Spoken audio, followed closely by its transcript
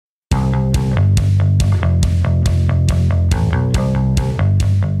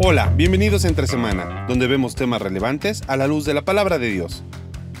Hola, bienvenidos a Entre Semana, donde vemos temas relevantes a la luz de la palabra de Dios.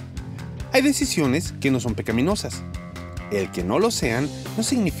 Hay decisiones que no son pecaminosas. El que no lo sean no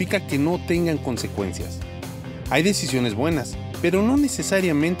significa que no tengan consecuencias. Hay decisiones buenas, pero no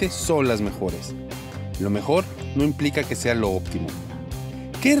necesariamente son las mejores. Lo mejor no implica que sea lo óptimo.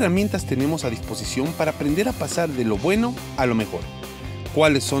 ¿Qué herramientas tenemos a disposición para aprender a pasar de lo bueno a lo mejor?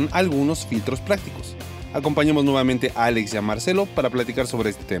 ¿Cuáles son algunos filtros prácticos? Acompañemos nuevamente a Alex y a Marcelo para platicar sobre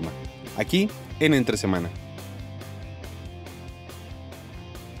este tema, aquí en Entre Semana.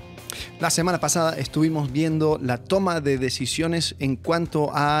 La semana pasada estuvimos viendo la toma de decisiones en cuanto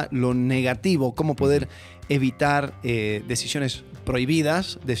a lo negativo, cómo poder evitar decisiones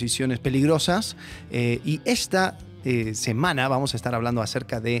prohibidas, decisiones peligrosas. Y esta semana vamos a estar hablando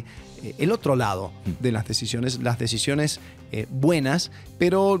acerca de el otro lado de las decisiones buenas,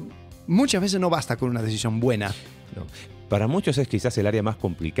 pero muchas veces no basta con una decisión buena. No. Para muchos es quizás el área más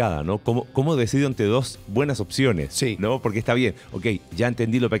complicada, ¿no? ¿Cómo decido entre dos buenas opciones? Sí. ¿No? Porque está bien, ok, ya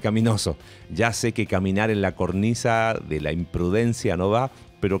entendí lo pecaminoso, ya sé que caminar en la cornisa de la imprudencia no va,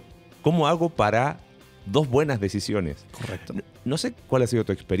 pero ¿cómo hago para dos buenas decisiones? Correcto. No sé cuál ha sido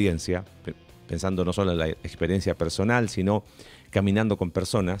tu experiencia, pensando no solo en la experiencia personal, sino caminando con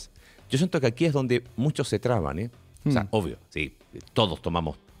personas. Yo siento que aquí es donde muchos se traban, ¿eh? O sea, obvio, sí, todos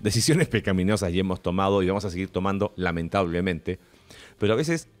tomamos decisiones pecaminosas y hemos tomado y vamos a seguir tomando, lamentablemente. Pero a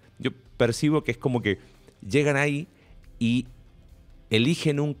veces yo percibo que es como que llegan ahí y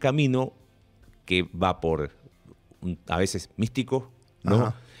eligen un camino que va por, a veces, místico,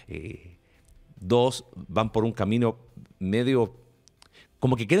 ¿no? Dos van por un camino medio,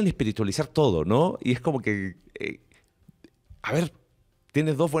 como que quieren espiritualizar todo, ¿no? Y es como que, a ver,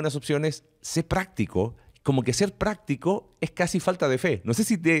 tienes dos buenas opciones, sé práctico. Como que ser práctico es casi falta de fe. No sé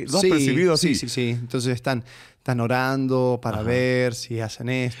si lo has percibido así. Sí. Entonces están orando para ver si hacen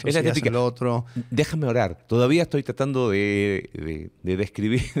esto, es si la típica, hacen lo otro. Déjame orar. Todavía estoy tratando de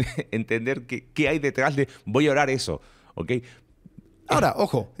describir, de entender qué hay detrás de voy a orar eso. ¿Ok? Ahora,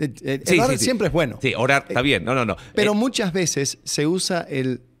 ojo, orar siempre es bueno. Sí, orar está bien. No. Pero muchas veces se usa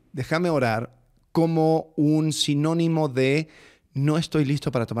el déjame orar como un sinónimo de no estoy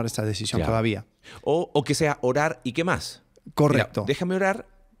listo para tomar esta decisión todavía. O que sea orar y qué más. Correcto. Mira, déjame orar,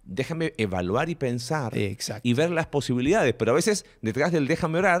 déjame evaluar y pensar. Exacto. Y ver las posibilidades. Pero a veces detrás del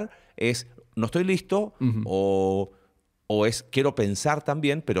déjame orar es no estoy listo o es quiero pensar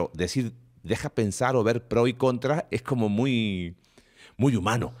también, pero decir deja pensar o ver pro y contra es como muy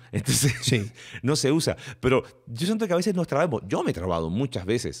humano. Entonces no se usa. Pero yo siento que a veces nos trabamos. Yo me he trabado muchas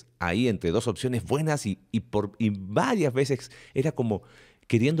veces ahí entre dos opciones buenas y varias veces era como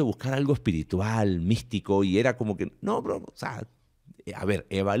queriendo buscar algo espiritual, místico, y era como que, no, bro, o sea, a ver,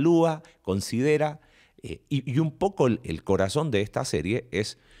 evalúa, considera, y un poco el corazón de esta serie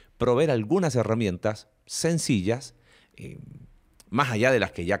es proveer algunas herramientas sencillas, más allá de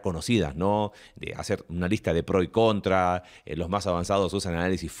las que ya conocidas, ¿no? De hacer una lista de pro y contra, los más avanzados usan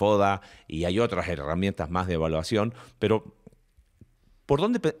análisis FODA y hay otras herramientas más de evaluación, pero ¿por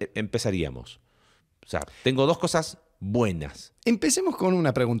dónde empezaríamos? O sea, tengo dos cosas buenas. Empecemos con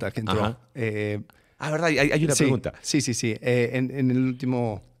una pregunta que entró. ¿Verdad? Hay una pregunta. Sí. En el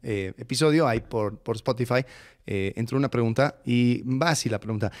último episodio, ahí por Spotify, entró una pregunta y va así la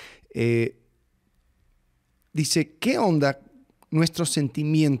pregunta. Dice, ¿qué onda nuestros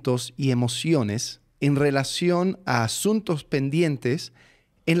sentimientos y emociones en relación a asuntos pendientes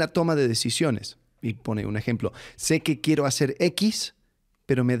en la toma de decisiones? Y pone un ejemplo. Sé que quiero hacer X,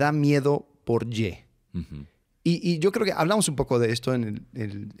 pero me da miedo por Y. Y yo creo que hablamos un poco de esto en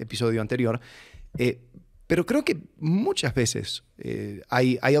el episodio anterior, pero creo que muchas veces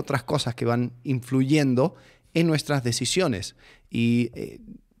hay otras cosas que van influyendo en nuestras decisiones y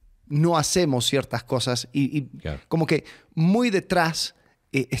no hacemos ciertas cosas y como que muy detrás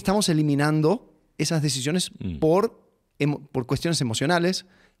estamos eliminando esas decisiones por cuestiones emocionales,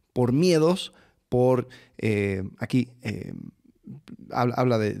 por miedos, por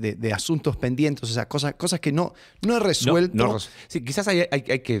habla de asuntos pendientes, o sea, cosas que no he resuelto. Sí, quizás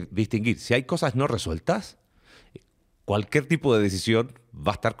hay que distinguir. Si hay cosas no resueltas, cualquier tipo de decisión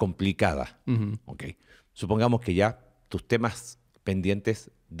va a estar complicada. Okay. Supongamos que ya tus temas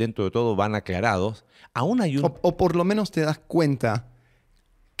pendientes, dentro de todo, van aclarados. Aún hay o por lo menos te das cuenta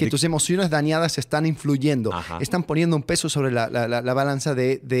que tus emociones dañadas están influyendo, están poniendo un peso sobre la balanza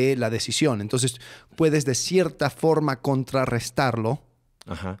de la decisión. Entonces, puedes de cierta forma contrarrestarlo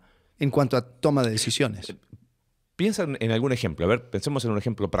en cuanto a toma de decisiones. Piensa en algún ejemplo. A ver, pensemos en un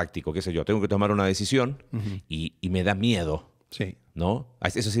ejemplo práctico. Qué sé yo, tengo que tomar una decisión y me da miedo. Sí. ¿No?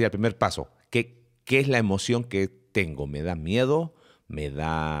 Eso sería el primer paso. ¿Qué es la emoción que tengo? ¿Me da miedo?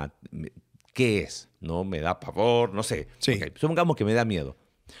 ¿Qué es? ¿No? ¿Me da pavor? No sé. Sí. Okay, supongamos que me da miedo.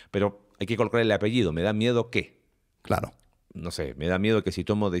 Pero hay que colocar el apellido. ¿Me da miedo qué? Claro. No sé, me da miedo que si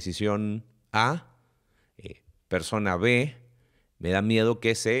tomo decisión A, persona B, me da miedo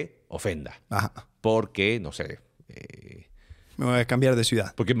que se ofenda. Ajá. Porque, no sé... me voy a cambiar de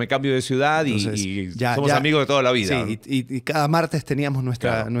ciudad. Porque me cambio de ciudad. Entonces, y somos amigos de toda la vida. Sí, ¿no? y cada martes teníamos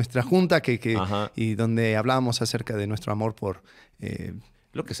nuestra junta y donde hablábamos acerca de nuestro amor por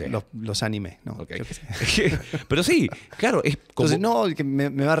lo que sea. Los animes. ¿No? Okay. Pero sí, claro. Es como... Entonces, no, que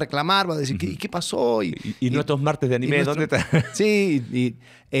me va a reclamar, va a decir, ¿qué pasó? Y nuestros martes de anime, ¿dónde están? Sí,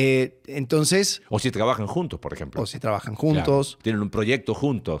 entonces... O si trabajan juntos, por ejemplo. O si trabajan juntos. Claro, tienen un proyecto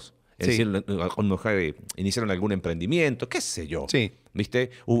juntos. Es Sí. decir, iniciaron algún emprendimiento, qué sé yo. Sí.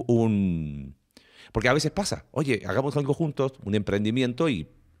 ¿Viste? Porque a veces pasa, oye, hagamos algo juntos, un emprendimiento y,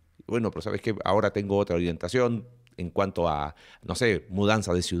 bueno, pero ¿sabes qué? Ahora tengo otra orientación en cuanto a, no sé,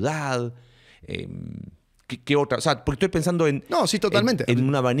 mudanza de ciudad. ¿Qué otra? O sea, porque estoy pensando en... No, sí, totalmente. En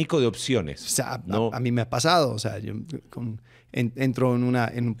un abanico de opciones. O sea, ¿no? a mí me ha pasado. O sea, yo entro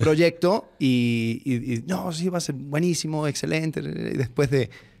en un proyecto y no, sí, va a ser buenísimo, excelente. Y después de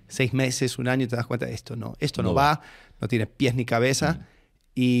 6 meses, un año, te das cuenta, esto no va, no tiene pies ni cabeza.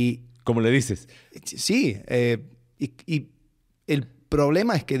 Y ¿cómo le dices? sí, y el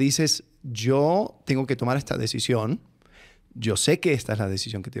problema es que dices, yo tengo que tomar esta decisión, yo sé que esta es la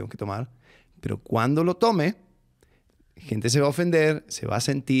decisión que tengo que tomar, pero cuando lo tome, gente se va a ofender, se va a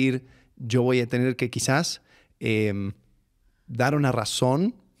sentir, yo voy a tener que quizás dar una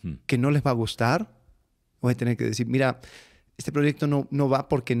razón que no les va a gustar, voy a tener que decir, mira, este proyecto no va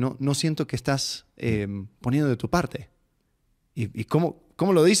porque no siento que estás poniendo de tu parte. ¿Y cómo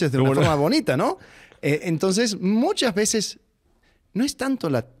lo dices de una forma bonita, no? Entonces, muchas veces no es tanto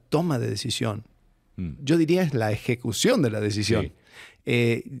la toma de decisión. Yo diría es la ejecución de la decisión.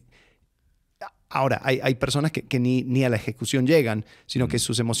 Sí. Ahora, hay personas que ni a la ejecución llegan, sino que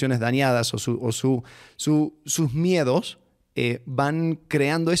sus emociones dañadas o sus miedos van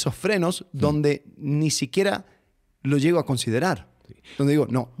creando esos frenos donde ni siquiera lo llego a considerar. Sí. Donde digo,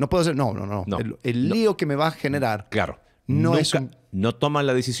 no puedo hacer, no. El lío que me va a generar. Claro. No toman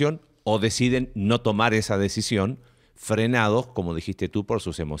la decisión o deciden no tomar esa decisión frenados, como dijiste tú, por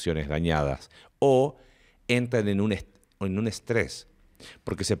sus emociones dañadas. O entran en un estrés.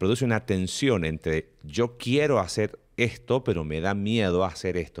 Porque se produce una tensión entre yo quiero hacer esto, pero me da miedo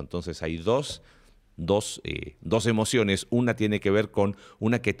hacer esto. Entonces hay dos emociones. Una tiene que ver con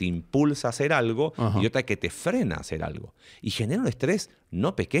una que te impulsa a hacer algo y otra que te frena a hacer algo. Y genera un estrés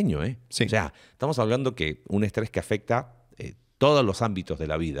no pequeño. Sí. O sea, estamos hablando que un estrés que afecta todos los ámbitos de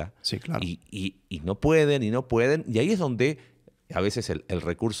la vida. Sí, claro. Y no pueden. Y ahí es donde a veces el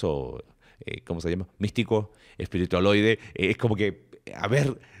recurso, ¿cómo se llama? Místico, espiritualoide, es como que, a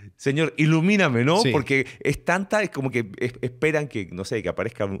ver, Señor, ilumíname, ¿no? Sí. Porque es tanta, es como que esperan que, no sé, que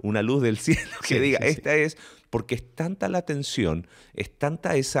aparezca una luz del cielo que diga, esta es, porque es tanta la tensión, es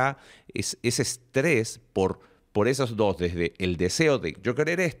tanta ese estrés por esos dos, desde el deseo de yo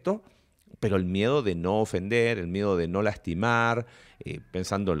querer esto, pero el miedo de no ofender, el miedo de no lastimar,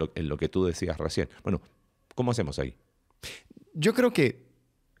 pensando en lo que tú decías recién. Bueno, ¿cómo hacemos ahí? Yo creo que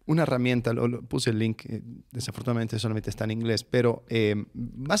una herramienta, puse el link, desafortunadamente solamente está en inglés, pero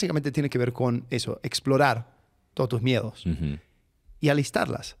básicamente tiene que ver con eso, explorar todos tus miedos y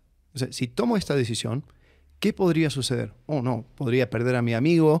alistarlas. O sea, si tomo esta decisión, ¿qué podría suceder? Oh, no, podría perder a mi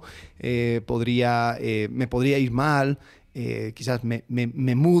amigo, me podría ir mal, quizás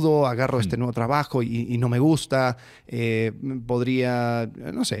me mudo, agarro este nuevo trabajo y no me gusta, podría,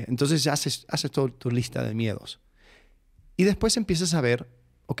 no sé. Entonces haces toda tu lista de miedos. Y después empiezas a ver,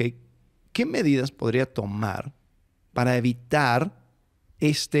 ok, ¿qué medidas podría tomar para evitar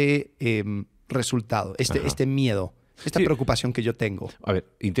este resultado, este miedo, esta preocupación que yo tengo? A ver,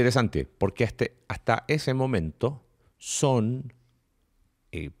 interesante, porque hasta ese momento son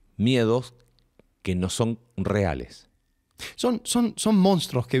miedos que no son reales. Son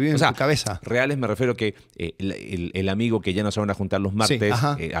monstruos que viven en tu cabeza. Reales me refiero que el amigo que ya no se van a juntar los martes,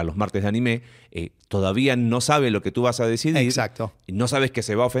 a los martes de anime, todavía no sabe lo que tú vas a decidir. Exacto. No sabes que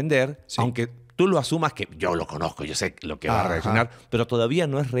se va a ofender, aunque tú lo asumas que yo lo conozco, yo sé lo que va a reaccionar, pero todavía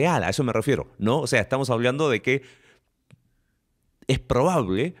no es real, a eso me refiero, ¿no? O sea, estamos hablando de que es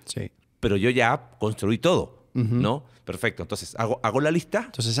probable, pero yo ya construí todo, ¿no? Perfecto, entonces hago la lista.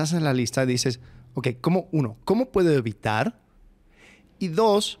 Entonces haces la lista y dices, ok, ¿cómo puedo evitar? Y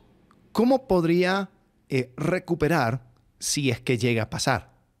 2, ¿cómo podría recuperar si es que llega a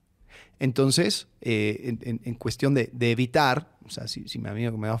pasar? Entonces, en cuestión de evitar, sea, si mi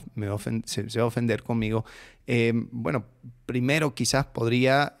amigo se va a ofender conmigo, bueno, primero quizás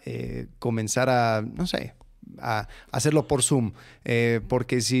podría comenzar a, no sé, a hacerlo por Zoom.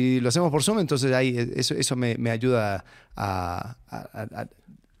 Porque si lo hacemos por Zoom, entonces ahí eso me ayuda a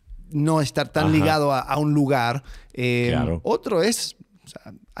no estar tan ligado a un lugar. Claro. Otro es, o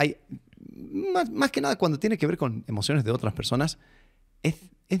sea, más que nada cuando tiene que ver con emociones de otras personas,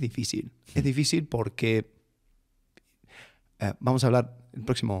 es difícil. Es difícil porque vamos a hablar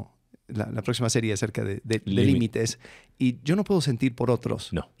la próxima serie acerca de límites. Y yo no puedo sentir por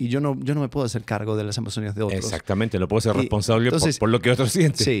otros. No. Y yo no me puedo hacer cargo de las emociones de otros. Exactamente, no puedo ser responsable por lo que otros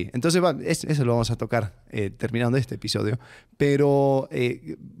sienten. Sí, entonces eso lo vamos a tocar terminando este episodio. Pero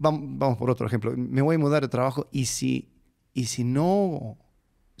vamos por otro ejemplo. Me voy a mudar de trabajo y si no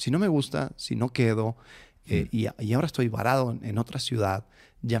me gusta, si no quedo, y ahora estoy varado en otra ciudad,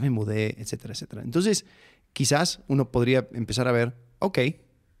 ya me mudé, etcétera, etcétera. Entonces, quizás uno podría empezar a ver, ok,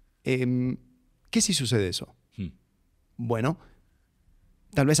 ¿qué si sucede eso? Bueno,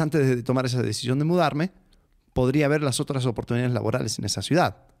 tal vez antes de tomar esa decisión de mudarme, podría ver las otras oportunidades laborales en esa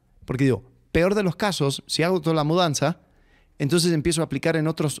ciudad. Porque digo, peor de los casos, si hago toda la mudanza, entonces empiezo a aplicar en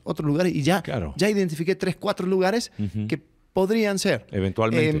otros lugares y ya identifiqué 3, 4 lugares que podrían ser.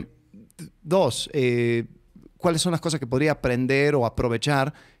 Eventualmente. 2, ¿cuáles son las cosas que podría aprender o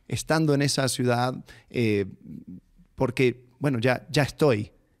aprovechar estando en esa ciudad? Porque, bueno, ya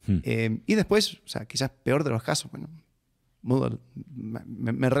estoy. Y después, o sea, quizás peor de los casos, bueno,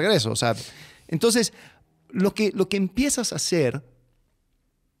 me regreso. O sea, entonces, lo que empiezas a hacer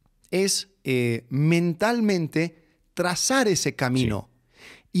es mentalmente trazar ese camino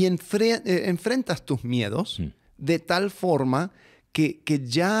y enfrentas tus miedos de tal forma que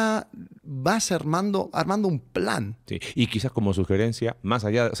ya vas armando un plan. Sí. Y quizás como sugerencia, más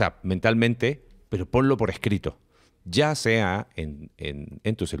allá, o sea, mentalmente, pero ponlo por escrito. Ya sea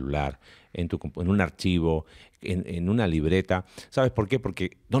en tu celular, en un archivo, en una libreta. ¿Sabes por qué?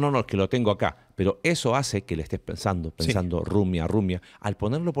 Porque, no, es que lo tengo acá. Pero eso hace que le estés pensando, rumia. Al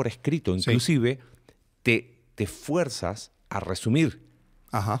ponerlo por escrito, inclusive, te fuerzas a resumir,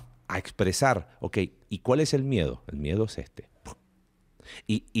 a expresar. Ok, ¿y cuál es el miedo? El miedo es este.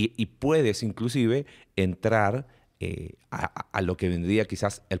 Y puedes, inclusive, entrar a lo que vendría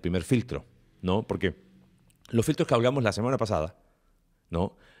quizás el primer filtro, ¿no? Porque los filtros que hablamos la semana pasada,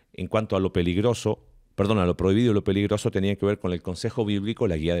 ¿no? En cuanto a lo peligroso, a lo prohibido y lo peligroso, tenía que ver con el consejo bíblico,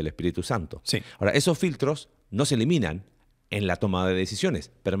 la guía del Espíritu Santo. Sí. Ahora, esos filtros no se eliminan en la toma de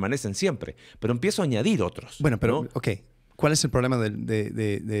decisiones, permanecen siempre, pero empiezo a añadir otros. Bueno, pero, ¿no? ok, ¿cuál es el problema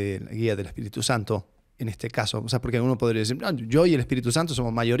de la guía del Espíritu Santo en este caso? O sea, porque uno podría decir, no, yo y el Espíritu Santo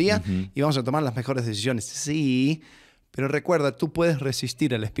somos mayoría y vamos a tomar las mejores decisiones. Sí, pero recuerda, tú puedes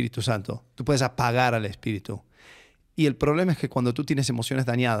resistir al Espíritu Santo, tú puedes apagar al Espíritu. Y el problema es que cuando tú tienes emociones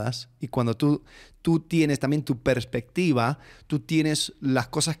dañadas y cuando tú tienes también tu perspectiva, tú tienes las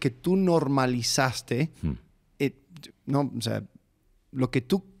cosas que tú normalizaste, ¿no? O sea,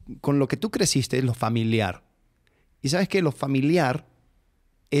 con lo que tú creciste es lo familiar. Y sabes que lo familiar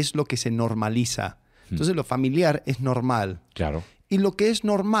es lo que se normaliza. Entonces lo familiar es normal. Claro. Y lo que es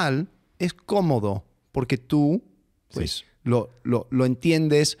normal es cómodo, porque tú pues, lo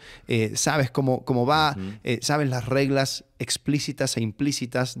entiendes, sabes cómo va, sabes las reglas explícitas e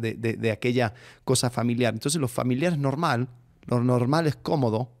implícitas de aquella cosa familiar. Entonces lo familiar es normal, lo normal es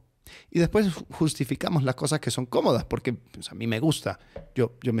cómodo. Y después justificamos las cosas que son cómodas, porque pues, a mí me gusta,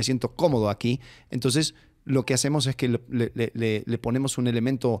 yo me siento cómodo aquí. Entonces lo que hacemos es que le ponemos un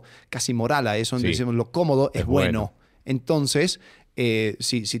elemento casi moral a eso, donde decimos lo cómodo es bueno. Entonces,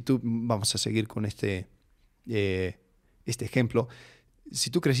 si tú, vamos a seguir con este ejemplo, si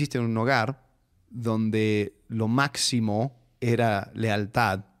tú creciste en un hogar donde lo máximo era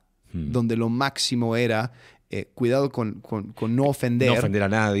lealtad, donde lo máximo era cuidado con no ofender. No ofender a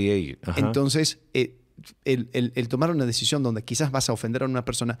nadie. Entonces, el tomar una decisión donde quizás vas a ofender a una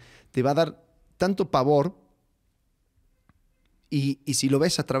persona te va a dar tanto pavor y si lo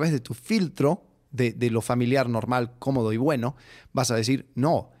ves a través de tu filtro de lo familiar, normal, cómodo y bueno, vas a decir,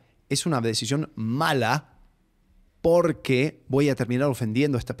 no, es una decisión mala porque voy a terminar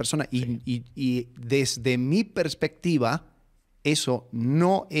ofendiendo a esta persona y desde mi perspectiva eso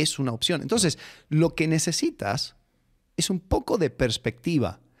no es una opción. Entonces, lo que necesitas es un poco de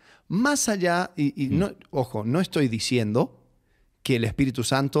perspectiva. Más allá, no, ojo, no estoy diciendo que el Espíritu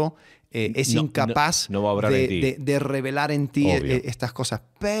Santo es incapaz no va a obrar en ti. de revelar en ti estas cosas.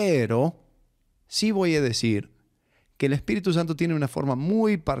 Pero sí voy a decir que el Espíritu Santo tiene una forma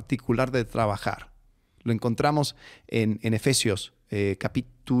muy particular de trabajar. Lo encontramos en Efesios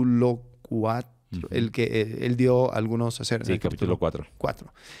capítulo 4. el que él dio a algunos a hacer. Sí, capítulo 4.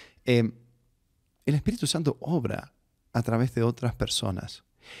 4. El Espíritu Santo obra a través de otras personas.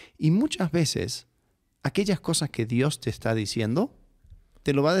 Y muchas veces, aquellas cosas que Dios te está diciendo,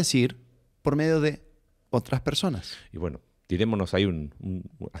 te lo va a decir por medio de otras personas. Y bueno, tirémonos ahí un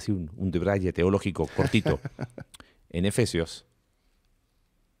debraye teológico cortito. En Efesios,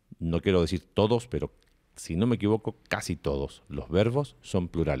 no quiero decir todos, pero si no me equivoco, casi todos los verbos son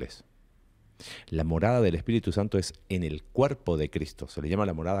plurales. La morada del Espíritu Santo es en el cuerpo de Cristo. Se le llama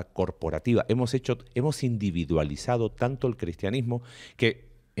la morada corporativa. Hemos individualizado tanto el cristianismo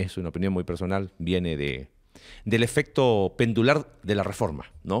que, es una opinión muy personal, viene del efecto pendular de la Reforma,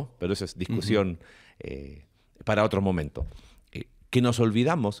 ¿no? Pero esa es discusión para otro momento. Que nos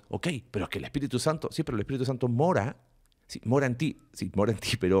olvidamos, ok, pero que el Espíritu Santo, sí, pero el Espíritu Santo mora, sí, mora en ti,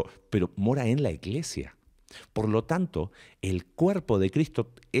 pero mora en la Iglesia. Por lo tanto, el cuerpo de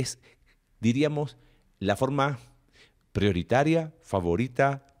Cristo es, diríamos, la forma prioritaria,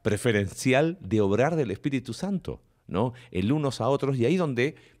 favorita, preferencial de obrar del Espíritu Santo, ¿no? El unos a otros, y ahí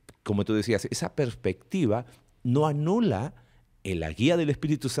donde, como tú decías, esa perspectiva no anula la guía del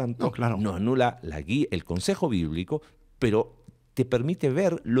Espíritu Santo, no, claro, no anula la guía, el consejo bíblico, pero te permite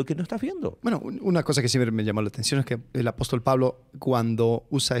ver lo que no estás viendo. Bueno, una cosa que siempre me llamó la atención es que el apóstol Pablo, cuando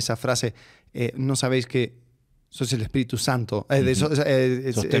usa esa frase, no sabéis que sois el Espíritu Santo,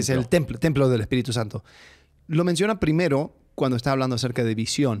 es el templo del Espíritu Santo. Lo menciona primero cuando está hablando acerca de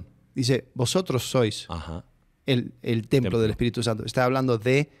visión. Dice, vosotros sois el templo del Espíritu Santo. Está hablando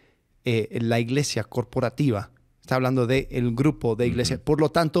de la iglesia corporativa. Está hablando del grupo de iglesia. Por lo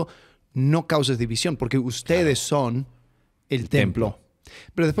tanto, no causes división, porque ustedes son el templo.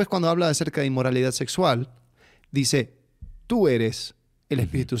 Pero después, cuando habla acerca de inmoralidad sexual, dice, tú eres el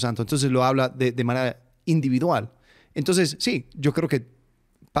Espíritu Santo. Entonces lo habla de manera individual. Entonces, sí, yo creo que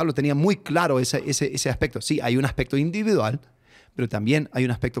Pablo tenía muy claro ese aspecto. Sí, hay un aspecto individual, pero también hay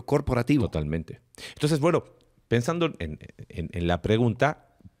un aspecto corporativo. Totalmente. Entonces, bueno, pensando en la pregunta,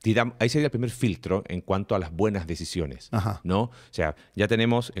 ahí sería el primer filtro en cuanto a las buenas decisiones, ¿no? O sea, ya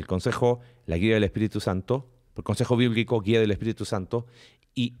tenemos el consejo, la guía del Espíritu Santo, el consejo bíblico, guía del Espíritu Santo,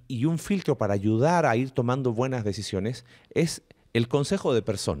 y un filtro para ayudar a ir tomando buenas decisiones es el consejo de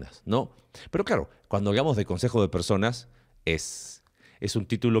personas, ¿no? Pero claro, cuando hablamos de consejo de personas, es un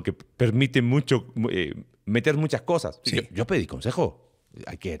título que permite mucho meter muchas cosas. Sí. Yo pedí consejo.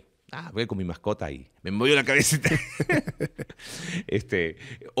 ¿A quién? Voy con mi mascota y me movió la cabecita.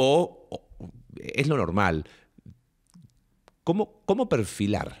 O es lo normal. ¿Cómo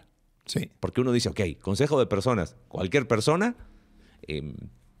perfilar? Sí. Porque uno dice, ok, consejo de personas. Cualquier persona,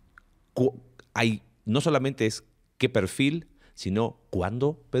 no solamente es qué perfil, sino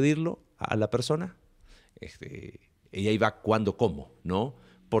cuándo pedirlo a la persona. Y ahí va cuándo, cómo, ¿no?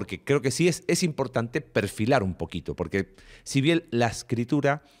 Porque creo que sí es importante perfilar un poquito, porque si bien la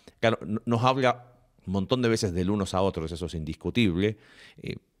escritura, claro, nos habla un montón de veces del unos a otros, eso es indiscutible,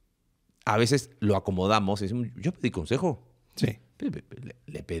 a veces lo acomodamos y decimos, yo pedí consejo. Sí.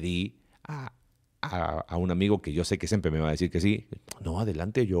 Le pedí a un amigo que yo sé que siempre me va a decir que sí. No,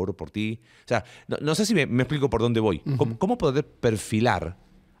 adelante, yo oro por ti. O sea, no sé si me explico por dónde voy. ¿Cómo poder perfilar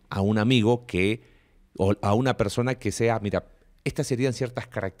a un amigo o a una persona que sea, mira, estas serían ciertas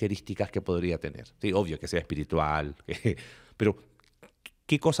características que podría tener? Sí, obvio que sea espiritual, pero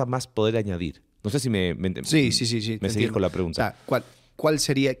 ¿qué cosas más poder añadir? No sé si me seguís con la pregunta. O sea, ¿cuál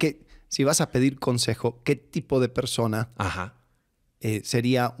sería, si vas a pedir consejo, qué tipo de persona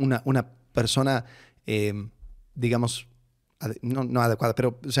sería una persona, digamos, no adecuada,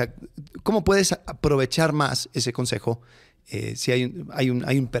 pero, o sea, ¿cómo puedes aprovechar más ese consejo si hay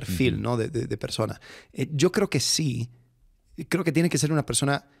un perfil, ¿no? de persona? Yo creo que sí. Creo que tiene que ser una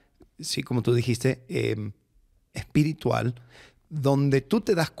persona, sí, como tú dijiste, espiritual, donde tú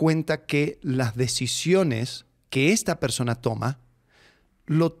te das cuenta que las decisiones que esta persona toma,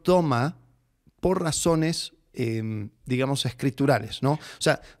 lo toma por razones, digamos, escriturales, ¿no? O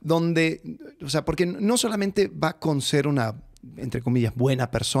sea, porque no solamente va con ser una, entre comillas,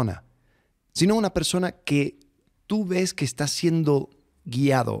 buena persona, sino una persona que tú ves que está siendo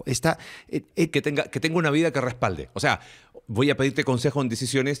guiado, que tenga una vida que respalde. O sea, voy a pedirte consejo en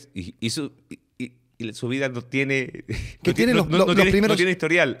decisiones y su vida no tiene... Que tiene los primeros... No tiene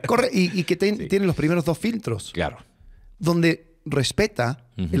historial. Y que tiene los primeros 2 filtros. Claro. Donde respeta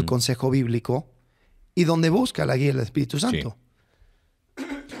el consejo bíblico y donde busca la guía del Espíritu Santo.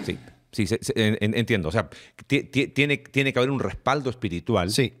 Sí, entiendo. O sea, tiene que haber un respaldo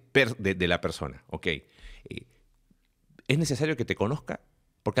espiritual de la persona. Ok. ¿Es necesario que te conozca?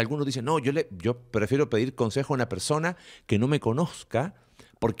 Porque algunos dicen, no, yo prefiero pedir consejo a una persona que no me conozca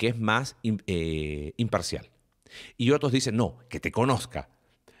porque es más imparcial. Y otros dicen, no, que te conozca.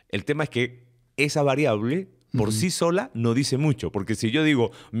 El tema es que esa variable por sí sola no dice mucho, porque si yo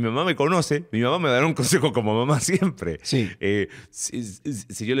digo, mi mamá me conoce, mi mamá me dará un consejo como mamá siempre. Sí.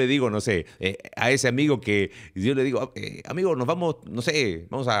 Si yo le digo, no sé, a ese amigo que yo le digo, amigo, nos vamos, no sé,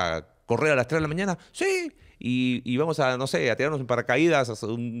 vamos a correr a las 3 de la mañana, sí, y vamos a, no sé, a tirarnos en paracaídas,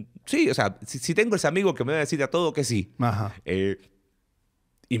 sí, o sea, si tengo ese amigo que me va a decir a todo que sí, Ajá.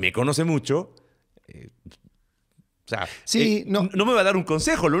 Y me conoce mucho, o sea, Sí, no me va a dar un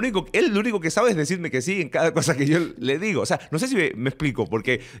consejo. Él lo único que sabe es decirme que sí en cada cosa que yo le digo. O sea, no sé si me explico,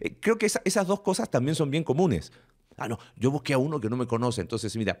 porque creo que esas dos cosas también son bien comunes. Ah, no, yo busqué a uno que no me conoce.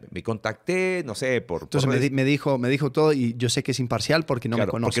 Entonces, mira, me contacté, no sé, Entonces me dijo todo y yo sé que es imparcial porque no me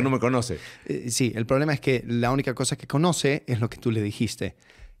conoce. Porque no me conoce. Sí, el problema es que la única cosa que conoce es lo que tú le dijiste.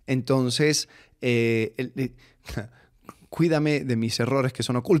 Entonces, cuídame de mis errores que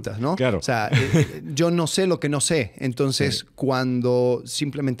son ocultas, ¿no? Claro. O sea, yo no sé lo que no sé. Entonces, Sí. cuando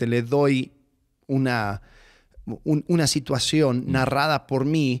simplemente le doy una situación narrada por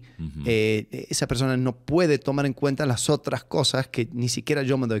mí, esa persona no puede tomar en cuenta las otras cosas que ni siquiera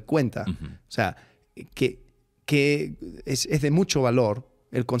yo me doy cuenta. O sea, que es de mucho valor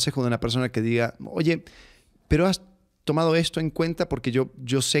el consejo de una persona que diga, oye, pero has tomado esto en cuenta porque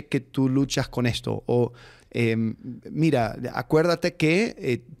yo sé que tú luchas con esto. O mira, acuérdate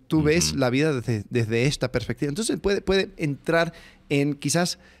que tú ves la vida desde esta perspectiva. Entonces puede entrar en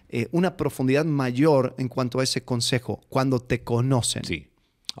quizás una profundidad mayor en cuanto a ese consejo cuando te conocen. Sí.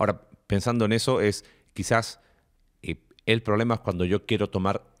 Ahora, pensando en eso, es quizás el problema es cuando yo quiero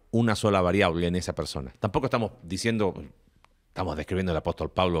tomar una sola variable en esa persona. Tampoco estamos describiendo al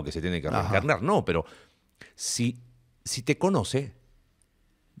apóstol Pablo que se tiene que reencarnar, no, pero si te conoce,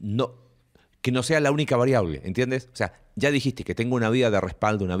 que no sea la única variable, ¿entiendes? O sea, ya dijiste que tengo una vida de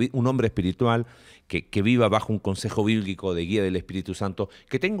respaldo, un hombre espiritual que viva bajo un consejo bíblico de guía del Espíritu Santo,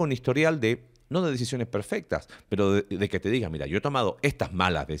 que tenga un historial no de decisiones perfectas, pero de que te diga, mira, yo he tomado estas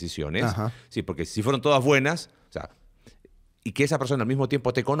malas decisiones, sí, porque si fueron todas buenas, o sea, y que esa persona al mismo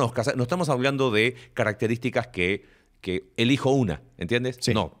tiempo te conozca, o sea, no estamos hablando de características que elijo una, ¿entiendes?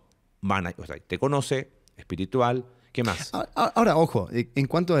 Sí. No, o sea, te conoce, espiritual. ¿Qué más? Ahora, ojo, en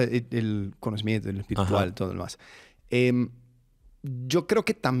cuanto al conocimiento, el espiritual, todo lo demás, yo creo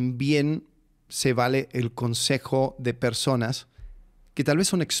que también se vale el consejo de personas que tal vez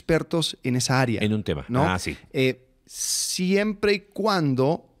son expertos en esa área. En un tema, ¿no? sí. Siempre y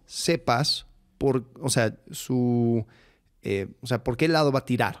cuando sepas por qué lado va a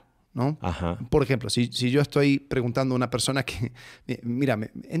tirar, ¿no? Ajá. Por ejemplo, si yo estoy preguntando a una persona que, mira,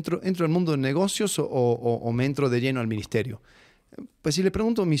 ¿entro al mundo de negocios o me entro de lleno al ministerio? Pues si le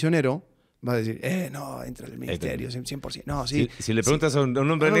pregunto a un misionero, va a decir, no, entra al ministerio, 100%. No, sí. Si le preguntas a un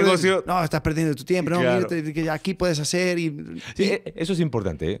hombre de no, negocio... No, estás perdiendo tu tiempo. Claro. No, mira, que aquí puedes hacer. Sí, eso es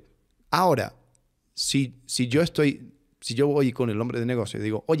importante, ¿eh? Ahora, si yo voy con el hombre de negocio y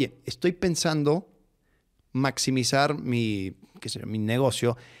digo, oye, estoy pensando maximizar mi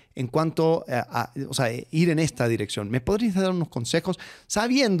negocio en cuanto a ir en esta dirección. ¿Me podrías dar unos consejos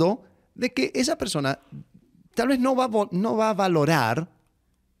sabiendo de que esa persona tal vez no va a valorar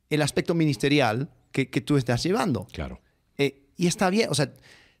el aspecto ministerial que tú estás llevando? Claro. Y está bien, o sea,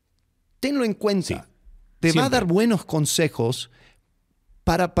 tenlo en cuenta. Sí. Te Siempre va a dar buenos consejos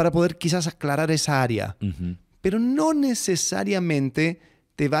para poder quizás aclarar esa área, pero no necesariamente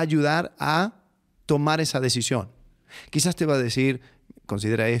te va a ayudar a tomar esa decisión. Quizás te va a decir,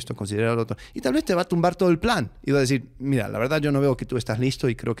 considera esto, considera lo otro. Y tal vez te va a tumbar todo el plan. Y va a decir, mira, la verdad yo no veo que tú estás listo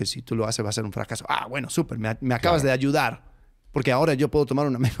y creo que si tú lo haces va a ser un fracaso. Ah, bueno, súper, me acabas de ayudar. Porque ahora yo puedo tomar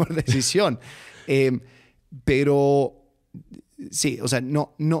una mejor decisión. Pero sí, o sea,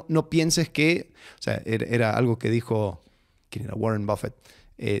 no pienses que... O sea, era algo que dijo, ¿quién era? Warren Buffett.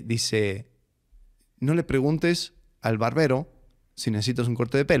 Dice, no le preguntes al barbero si necesitas un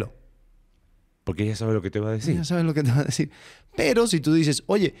corte de pelo. Porque ella sabe lo que te va a decir. Ya sabes lo que te va a decir. Pero si tú dices,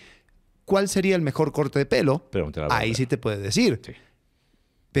 oye, ¿cuál sería el mejor corte de pelo? Ahí sí te puede decir. Sí.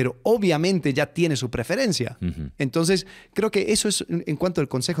 Pero obviamente ya tiene su preferencia. Entonces, creo que eso es, en cuanto al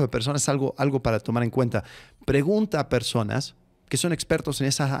consejo de personas, algo para tomar en cuenta. Pregunta a personas que son expertos en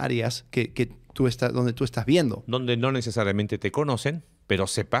esas áreas donde tú estás viendo. Donde no necesariamente te conocen, pero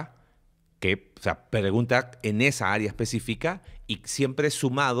sepa que, o sea, pregunta en esa área específica y siempre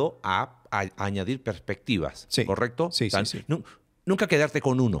sumado a añadir perspectivas, Sí. ¿correcto? Sí, o sea, sí. Nunca quedarte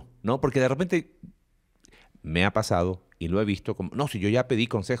con uno, ¿no? Porque de repente me ha pasado y lo he visto como, no, si yo ya pedí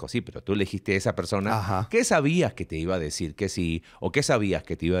consejo, sí, pero tú elegiste a esa persona. Ajá. ¿Qué sabías que te iba a decir que sí? ¿O qué sabías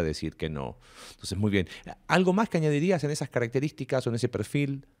que te iba a decir que no? Entonces, muy bien. ¿Algo más que añadirías en esas características o en ese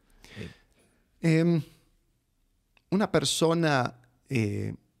perfil? Una persona,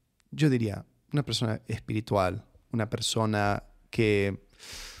 yo diría, una persona espiritual, una persona que...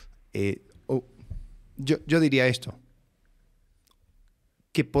 yo diría esto,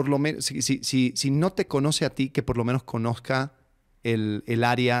 que por lo menos, si no te conoce a ti, que por lo menos conozca el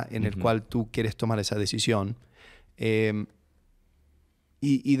área en el cual tú quieres tomar esa decisión.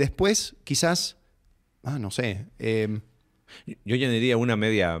 Y después, quizás, no sé. Yo añadiría una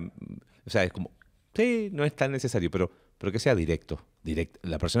media, o sea, es como, sí, no es tan necesario, pero que sea directo.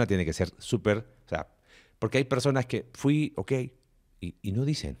 La persona tiene que ser súper, o sea, porque hay personas que fui, ok, y no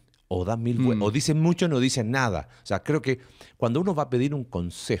dicen. O dan o dicen mucho, no dicen nada. O sea, creo que cuando uno va a pedir un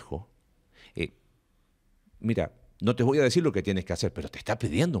consejo, mira, no te voy a decir lo que tienes que hacer, pero te está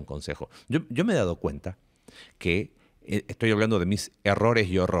pidiendo un consejo. Yo me he dado cuenta que, estoy hablando de mis errores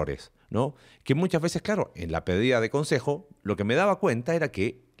y horrores, ¿no? Que muchas veces, claro, en la pedida de consejo, lo que me daba cuenta era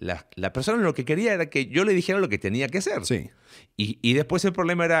que la persona lo que quería era que yo le dijera lo que tenía que hacer. Sí. Y después el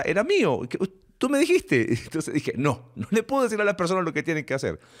problema era mío. Tú me dijiste. Entonces dije, no le puedo decir a las personas lo que tienen que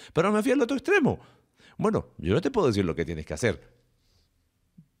hacer. Pero me fui al otro extremo. Bueno, yo no te puedo decir lo que tienes que hacer.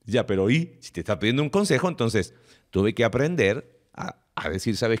 Ya, pero si te está pidiendo un consejo, entonces tuve que aprender a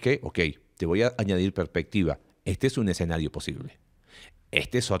decir, ¿sabes qué? Ok, te voy a añadir perspectiva. Este es un escenario posible.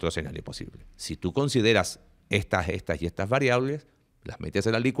 Este es otro escenario posible. Si tú consideras estas y estas variables, las metes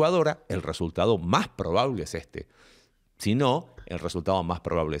en la licuadora, el resultado más probable es este. Si no, el resultado más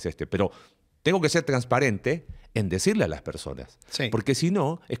probable es este. Pero tengo que ser transparente en decirle a las personas. Sí. Porque si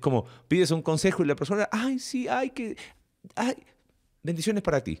no, es como pides un consejo y la persona, bendiciones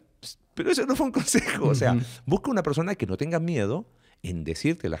para ti. Pero eso no fue un consejo. O sea, busca una persona que no tenga miedo en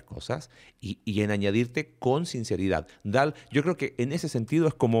decirte las cosas y en añadirte con sinceridad. Yo creo que en ese sentido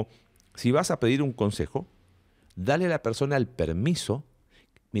es como, si vas a pedir un consejo, dale a la persona el permiso.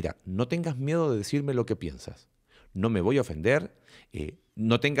 Mira, no tengas miedo de decirme lo que piensas. No me voy a ofender.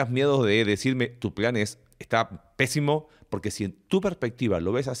 No tengas miedo de decirme tu plan está pésimo, porque si en tu perspectiva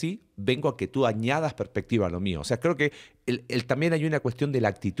lo ves así, vengo a que tú añadas perspectiva a lo mío. O sea, creo que también hay una cuestión de la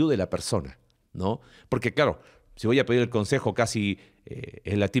actitud de la persona, ¿no? Porque claro, si voy a pedir el consejo casi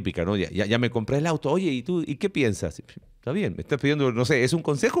es la típica, ¿no? Ya me compré el auto. Oye, ¿y tú? ¿Y qué piensas? Está bien, me estás pidiendo, no sé, ¿es un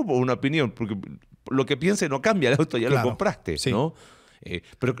consejo o una opinión? Porque lo que piense no cambia, el auto ya lo compraste, sí. ¿no?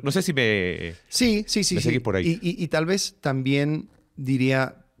 Pero no sé si me seguís por ahí. Y tal vez también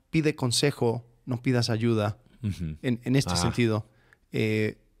diría, pide consejo, no pidas ayuda. En este sentido.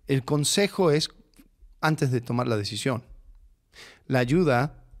 El consejo es antes de tomar la decisión. La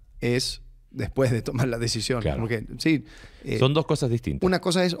ayuda es después de tomar la decisión. Claro. Porque, sí, son dos cosas distintas. Una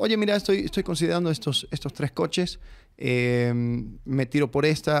cosa es, oye, mira, estoy considerando estos 3 coches, me tiro por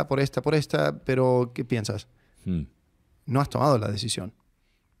esta, pero ¿qué piensas? No has tomado la decisión.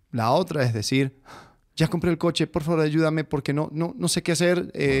 La otra es decir, ya compré el coche, por favor ayúdame porque no sé qué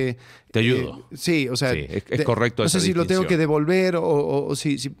hacer. Te ayudo. Sí, o sea, sí, es correcto. No sé esa si lo tengo que distinción. devolver o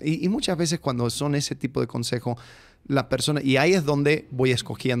si. Y muchas veces cuando son ese tipo de consejo, la persona, y ahí es donde voy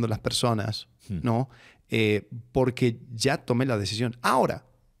escogiendo las personas, ¿no? Porque ya tomé la decisión. Ahora,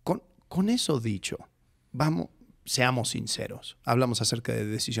 con eso dicho, seamos sinceros. Hablamos acerca de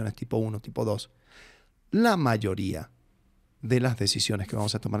decisiones tipo 1, tipo 2. La mayoría de las decisiones que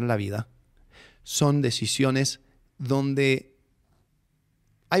vamos a tomar en la vida son decisiones donde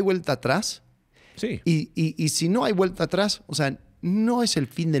hay vuelta atrás. Sí. Y si no hay vuelta atrás, o sea, no es el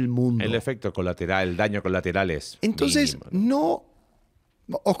fin del mundo. El efecto colateral, el daño colateral es Entonces, mínimo,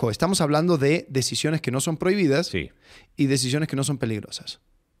 ¿no? Ojo, estamos hablando de decisiones que no son prohibidas Sí. y decisiones que no son peligrosas.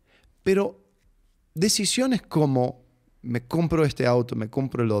 Pero decisiones como me compro este auto, me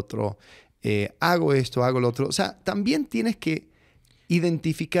compro el otro, hago esto, hago lo otro. O sea, también tienes que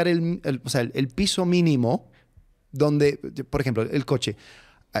identificar el piso mínimo donde, por ejemplo, el coche.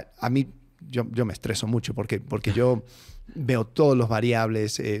 A mí, yo me estreso mucho porque yo veo todos los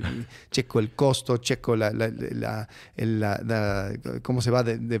variables, checo el costo, checo cómo se va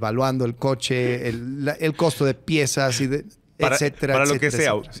devaluando el coche, el costo de piezas, etcétera. Para lo etcétera, que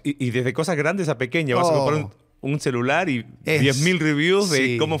sea. etcétera. Y desde cosas grandes a pequeñas. Vas a comprar un celular y 10.000 reviews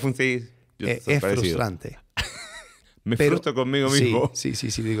de cómo funciona. Es frustrante. Me frustro conmigo mismo. Sí.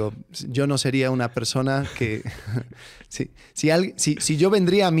 Digo, yo no sería una persona que... si yo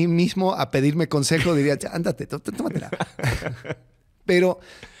vendría a mí mismo a pedirme consejo, diría, ándate, tómatela. Pero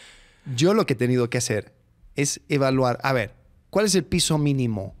yo lo que he tenido que hacer es evaluar, a ver, ¿cuál es el piso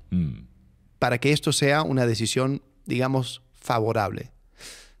mínimo para que esto sea una decisión digamos, favorable.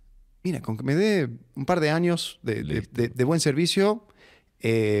 Mira, con que me dé un par de años de buen servicio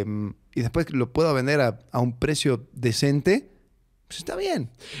y después lo puedo vender a un precio decente, pues está bien.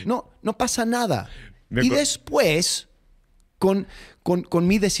 No pasa nada. Y después, con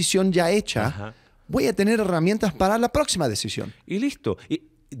mi decisión ya hecha, Ajá. voy a tener herramientas para la próxima decisión. Y listo. Y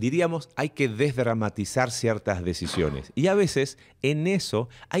diríamos, hay que desdramatizar ciertas decisiones. Y a veces, en eso,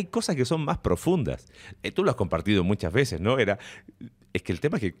 hay cosas que son más profundas. Tú lo has compartido muchas veces, ¿no? Es que el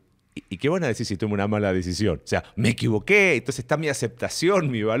tema es que, ¿y qué van a decir si tomo una mala decisión? O sea, me equivoqué, entonces está mi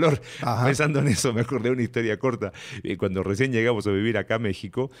aceptación, mi valor. Ajá. Pensando en eso, me acordé de una historia corta. Cuando recién llegamos a vivir acá a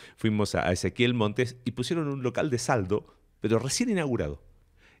México, fuimos a Ezequiel Montes y pusieron un local de saldo, pero recién inaugurado.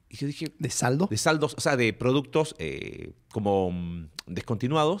 Y yo dije... ¿De saldo? De saldos, o sea, de productos como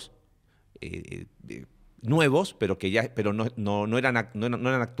descontinuados, nuevos, pero que ya no eran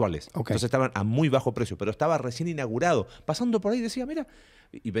actuales. Ok. Entonces estaban a muy bajo precio, pero estaba recién inaugurado. Pasando por ahí decía, mira,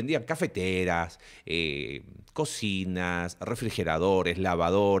 y vendían cafeteras, cocinas, refrigeradores,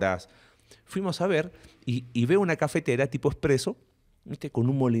 lavadoras. Fuimos a ver y veo una cafetera tipo expreso, ¿viste? Con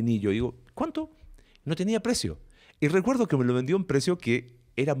un molinillo. Y digo, ¿cuánto? No tenía precio. Y recuerdo que me lo vendió a un precio que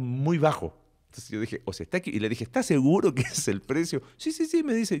era muy bajo. Entonces yo dije, o sea, está aquí. Y le dije, ¿estás seguro que es el precio? Sí,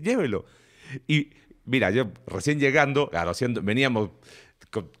 me dice, llévelo. Y mira, yo recién llegando, claro, veníamos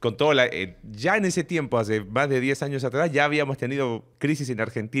con todo ya en ese tiempo, hace más de 10 años atrás, ya habíamos tenido crisis en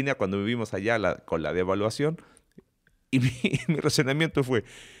Argentina cuando vivimos allá con la devaluación. Y mi razonamiento fue,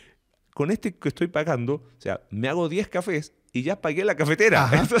 con este que estoy pagando, o sea, me hago 10 cafés y ya pagué la cafetera.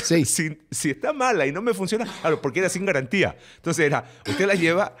 Ajá, Entonces, sí. si está mala y no me funciona, claro, porque era sin garantía. Entonces era, usted la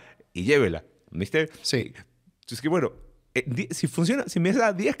lleva y llévela, ¿viste? Sí. Entonces, que bueno, si funciona, si me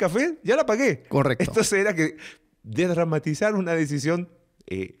da 10 cafés, ya la pagué. Correcto. Entonces era que desdramatizar una decisión,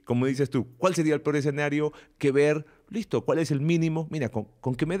 como dices tú, ¿cuál sería el peor escenario? Que ver, listo, ¿cuál es el mínimo? Mira,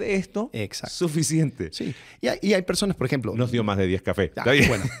 con que me dé esto, Exacto. suficiente. Sí. Y hay personas, por ejemplo... Nos dio más de 10 cafés. Ah,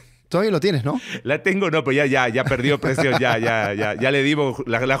 bueno, todavía lo tienes, ¿no? La tengo, no, pero ya perdió presión, ya le dimos,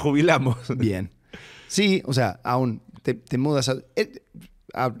 la jubilamos. Bien. Sí, o sea, aún te mudas a...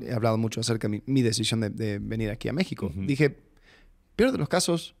 He hablado mucho acerca de mi decisión de venir aquí a México. Uh-huh. Dije, peor de los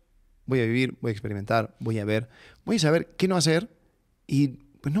casos, voy a vivir, voy a experimentar, voy a ver, voy a saber qué no hacer y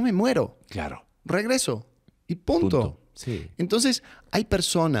pues no me muero. Claro. Regreso y punto. Sí. Entonces, hay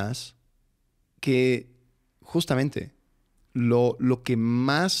personas que justamente lo que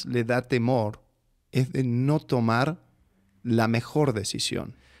más le da temor es de no tomar la mejor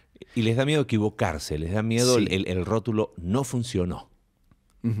decisión. Y les da miedo equivocarse, les da miedo Sí. el rótulo no funcionó.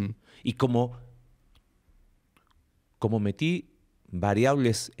 Uh-huh. Y como metí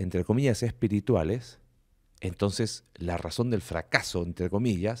variables, entre comillas, espirituales, entonces la razón del fracaso, entre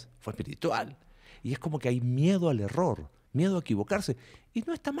comillas, fue espiritual. Y es como que hay miedo al error, miedo a equivocarse. Y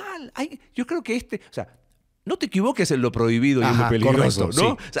no está mal. Yo creo que o sea, no te equivoques en lo prohibido y en lo peligroso, correcto,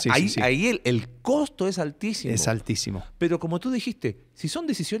 ¿no? sí, O sea, sí. ahí el costo es altísimo. Es altísimo. Pero como tú dijiste, si son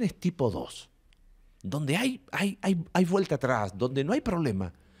decisiones tipo 2, donde hay vuelta atrás, donde no hay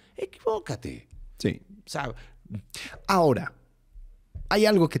problema, equivócate. Sí. O sea, Ahora, hay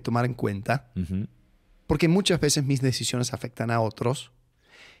algo que tomar en cuenta, uh-huh. porque muchas veces mis decisiones afectan a otros,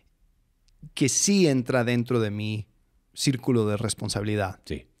 que sí entra dentro de mi círculo de responsabilidad.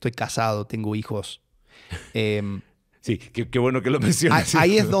 Sí. Estoy casado, tengo hijos. Sí, qué bueno que lo mencionas.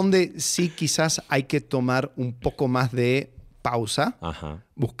 Ahí es donde sí quizás hay que tomar un poco más de pausa, Ajá.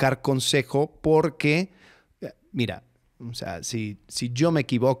 buscar consejo, porque, mira, o sea, si yo me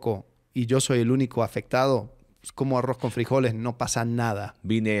equivoco y yo soy el único afectado, pues como arroz con frijoles, no pasa nada.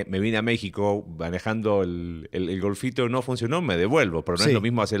 Me vine a México manejando el golfito, no funcionó, me devuelvo, pero no es lo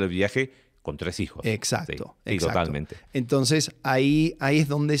mismo hacer el viaje con 3 hijos. Exacto, Sí, exacto. Totalmente. Entonces, ahí es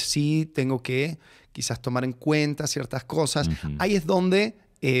donde sí tengo que quizás tomar en cuenta ciertas cosas. Uh-huh. Ahí es donde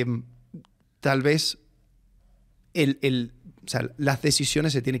tal vez o sea, las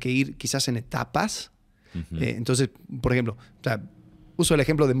decisiones se tienen que ir quizás en etapas. Uh-huh. Entonces, por ejemplo, o sea, uso el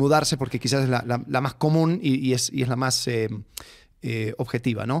ejemplo de mudarse porque quizás es la más común y es la más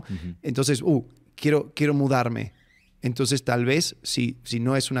objetiva, ¿no? Uh-huh. Entonces, quiero mudarme. Entonces, tal vez, si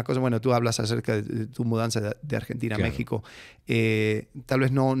no es una cosa... Bueno, tú hablas acerca de tu mudanza de Argentina a Claro. México. Tal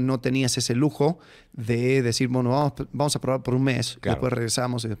vez no tenías ese lujo de decir, bueno, vamos a probar por un mes, Claro. después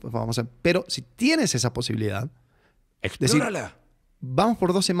regresamos y después vamos a... Pero si tienes esa posibilidad, ¡Explórala! vamos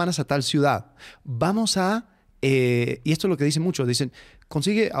por 2 semanas a tal ciudad, vamos a... y esto es lo que dicen muchos, dicen,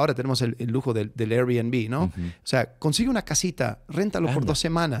 ahora tenemos el lujo del Airbnb, ¿no? Uh-huh. O sea, consigue una casita, réntalo por Anda. 2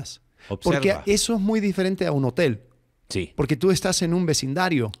 semanas. Observa. Porque eso es muy diferente a un hotel. Sí. Porque tú estás en un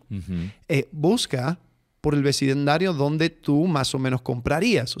vecindario. Uh-huh. Busca por el vecindario donde tú más o menos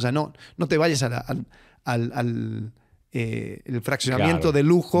comprarías. O sea, no te vayas al el fraccionamiento Claro, de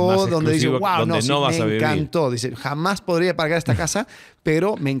lujo más donde dices, exclusivo, wow, donde sí, no vas a me vivir. encantó. Dice, jamás podría pagar esta casa,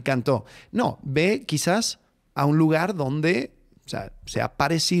 pero me encantó. No, ve quizás a un lugar donde, o sea, sea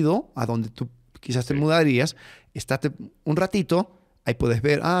parecido a donde tú quizás te mudarías, estate un ratito. Ahí puedes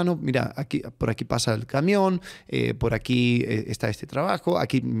ver, no, mira, por aquí pasa el camión, por aquí está este trabajo,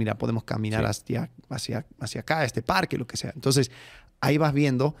 aquí, mira, podemos caminar hacia acá, este parque, lo que sea. Entonces, ahí vas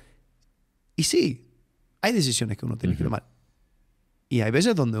viendo. Y sí, hay decisiones que uno tiene que tomar. Y hay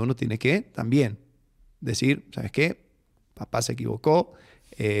veces donde uno tiene que también decir, ¿sabes qué? Papá se equivocó,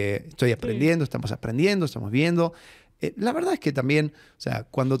 estoy aprendiendo, estamos viendo. La verdad es que también, o sea,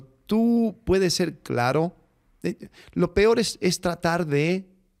 cuando tú puedes ser claro, lo peor es tratar de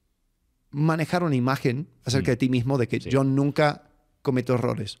manejar una imagen acerca de ti mismo de que yo nunca cometo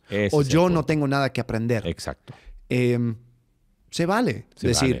errores o yo no tengo nada que aprender. Exacto. Se vale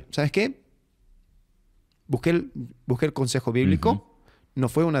decir, ¿sabes qué? Busqué el consejo bíblico, no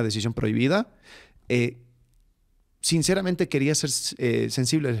fue una decisión prohibida. Sinceramente quería ser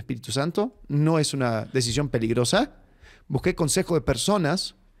sensible al Espíritu Santo, no es una decisión peligrosa. Busqué consejo de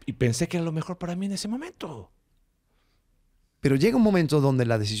personas. Y pensé que era lo mejor para mí en ese momento. Pero llega un momento donde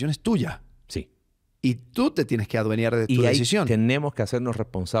la decisión es tuya. Sí. Y tú te tienes que adueñar de tu decisión. Tenemos que hacernos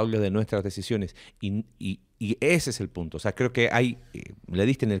responsables de nuestras decisiones. Y ese es el punto. O sea, creo que le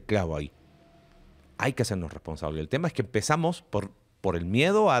diste en el clavo ahí. Hay que hacernos responsables. El tema es que empezamos por el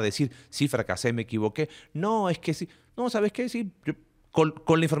miedo a decir, sí, fracasé, me equivoqué. No, es que sí. No, ¿sabes qué? Sí,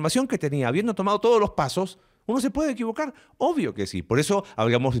 con la información que tenía, habiendo tomado todos los pasos, ¿uno se puede equivocar? Obvio que sí. Por eso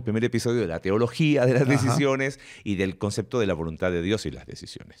hablamos el primer episodio de la teología de las decisiones y del concepto de la voluntad de Dios y las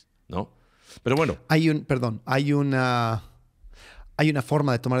decisiones, ¿no? Pero bueno. Hay una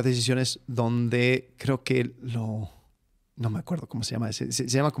forma de tomar decisiones donde creo que no me acuerdo cómo se llama. Se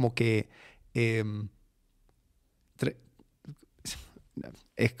llama como que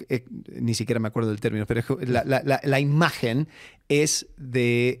ni siquiera me acuerdo del término, pero la imagen es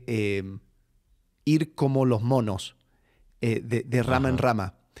de ir como los monos, de rama en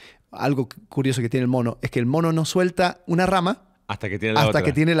rama. Algo curioso que tiene el mono es que el mono no suelta una rama hasta que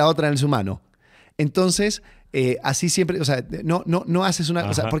tiene la otra en su mano. Entonces, así siempre, o sea, no haces una...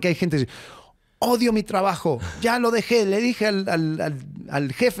 O sea, porque hay gente que dice, odio mi trabajo, ya lo dejé, le dije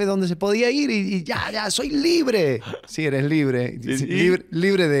al jefe dónde se podía ir y ya, soy libre. Sí, eres libre.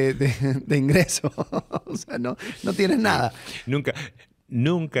 Libre de ingreso. O sea, no tienes nada.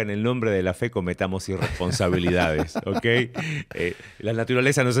 Nunca en el nombre de la fe cometamos irresponsabilidades, ¿ok? La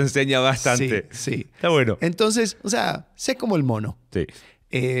naturaleza nos enseña bastante. Sí. Está bueno. Entonces, o sea, sé como el mono. Sí.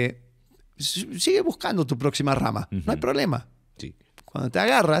 Sigue buscando tu próxima rama. No hay problema. Sí. Cuando te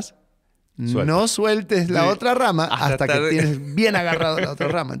agarras, no sueltes la otra rama hasta que tienes bien agarrado la otra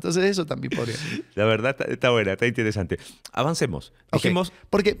rama. Entonces eso también podría. La verdad está buena, está interesante. Avancemos. Dijimos...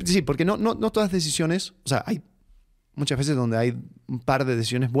 Porque no todas decisiones, o sea, hay muchas veces donde hay un par de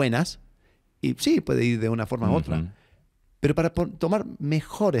decisiones buenas y sí, puede ir de una forma u otra. Pero para tomar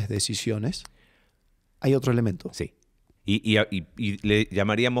mejores decisiones hay otro elemento. Sí. Y le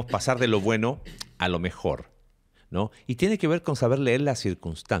llamaríamos pasar de lo bueno a lo mejor, ¿no? Y tiene que ver con saber leer las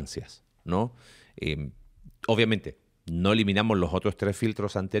circunstancias, ¿no? Obviamente, no eliminamos los otros 3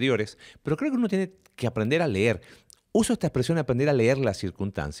 filtros anteriores, pero creo que uno tiene que aprender a leer. Uso esta expresión aprender a leer las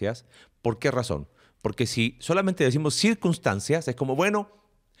circunstancias. ¿Por qué razón? Porque si solamente decimos circunstancias, es como, bueno,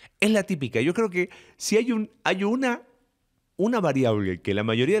 es la típica. Yo creo que si hay una variable que la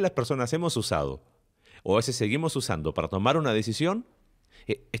mayoría de las personas hemos usado, o a veces seguimos usando para tomar una decisión,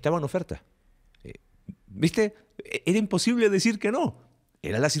 estaba en oferta. ¿Viste? Era imposible decir que no.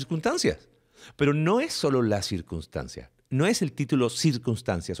 Eran las circunstancias. Pero no es solo la circunstancia. No es el título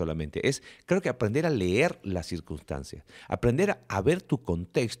circunstancia solamente. Es, creo que aprender a leer las circunstancias. Aprender a ver tu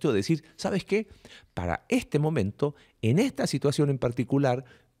contexto. Decir, ¿sabes qué? Para este momento, en esta situación en particular,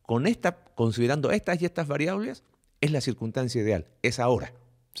 considerando estas y estas variables, es la circunstancia ideal. Es ahora.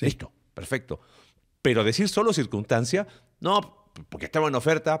 Sí. Listo. Perfecto. Pero decir solo circunstancia, no, porque estaba en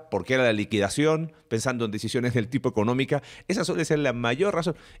oferta, porque era la liquidación, pensando en decisiones del tipo económica, esa suele ser la mayor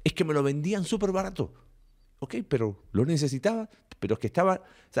razón. Es que me lo vendían súper barato. Ok, pero lo necesitaba, pero es que estaba...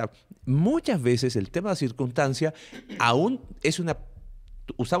 O sea, muchas veces el tema de circunstancia aún es una...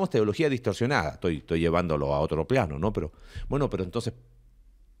 Usamos teología distorsionada, estoy llevándolo a otro plano, ¿no? Pero entonces,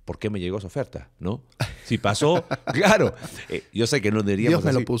 ¿por qué me llegó esa oferta? ¿No? Si pasó, claro. Yo sé que no diríamos Dios me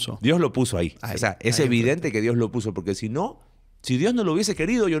así. lo puso. Dios lo puso ahí. O sea, es evidente que Dios lo puso, porque si no, si Dios no lo hubiese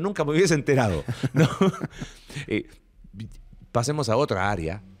querido, yo nunca me hubiese enterado, ¿no? Pasemos a otra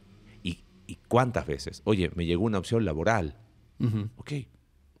área. ¿Y cuántas veces? Oye, me llegó una opción laboral. Ok.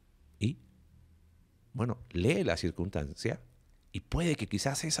 ¿Y? Bueno, lee la circunstancia y puede que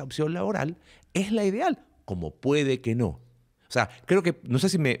quizás esa opción laboral es la ideal, como puede que no. O sea, creo que, no sé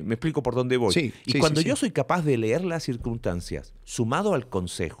si me explico por dónde voy. Sí, y sí, cuando sí, yo sí. soy capaz de leer las circunstancias, sumado al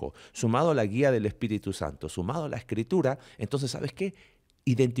consejo, sumado a la guía del Espíritu Santo, sumado a la Escritura, entonces, ¿sabes qué?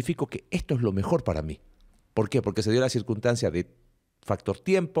 Identifico que esto es lo mejor para mí. ¿Por qué? Porque se dio la circunstancia de factor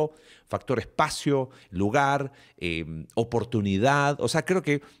tiempo, factor espacio, lugar, oportunidad. O sea, creo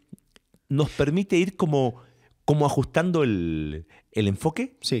que nos permite ir como ajustando el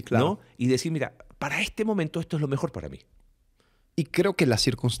enfoque, Sí, claro. ¿no? Y decir, mira, para este momento esto es lo mejor para mí. Y creo que las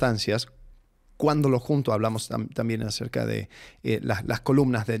circunstancias, cuando lo junto, hablamos también acerca de las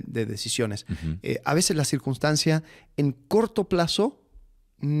columnas de decisiones. A veces la circunstancia en corto plazo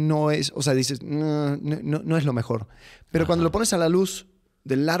no es, o sea, dices, no es lo mejor. Pero cuando lo pones a la luz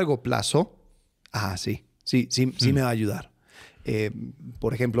del largo plazo, sí me va a ayudar.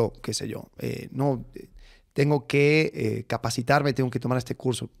 Por ejemplo, qué sé yo, tengo que capacitarme, tengo que tomar este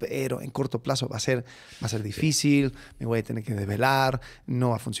curso, pero en corto plazo va a ser difícil, me voy a tener que desvelar,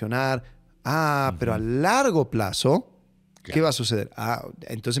 no va a funcionar. Pero a largo plazo, ¿qué va a suceder?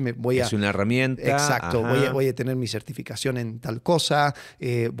 Entonces me voy a... Es una herramienta. Exacto, voy a tener mi certificación en tal cosa,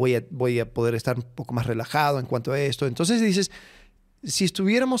 voy a poder estar un poco más relajado en cuanto a esto. Entonces dices, si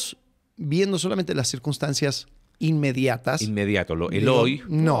estuviéramos viendo solamente las circunstancias inmediatas... Inmediato, el digo, hoy.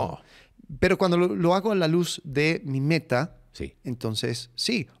 No. Pero cuando lo hago a la luz de mi meta, Sí. entonces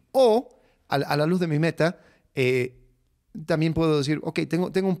sí. O a la luz de mi meta, también puedo decir, ok,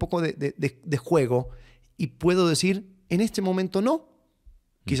 tengo un poco de juego y puedo decir, en este momento no,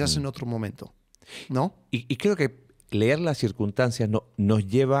 quizás en otro momento, ¿no? Y creo que leer las circunstancias nos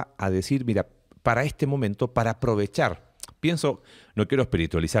lleva a decir, mira, para este momento, para aprovechar. Pienso, no quiero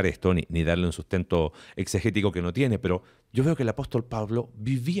espiritualizar esto ni darle un sustento exegético que no tiene, pero yo veo que el apóstol Pablo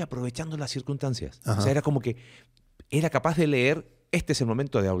vivía aprovechando las circunstancias. Ajá. O sea, era como que era capaz de leer, este es el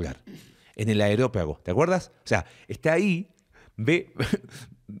momento de hablar, en el areópago, ¿te acuerdas? O sea, está ahí, ve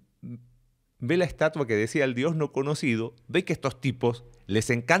la estatua que decía el Dios no conocido, ve que estos tipos les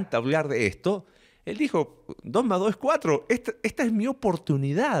encanta hablar de esto. Él dijo, 2 más 2 es 4, esta es mi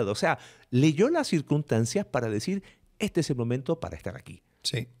oportunidad. O sea, leyó las circunstancias para decir, este es el momento para estar aquí.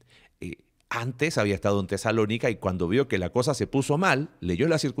 Sí. Antes había estado en Tesalónica y cuando vio que la cosa se puso mal, leyó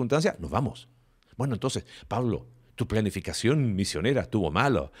las circunstancias, nos vamos. Bueno, entonces, Pablo, tu planificación misionera estuvo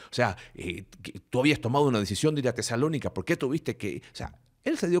mala. O sea, tú habías tomado una decisión de ir a Tesalónica, ¿por qué tuviste que...? O sea,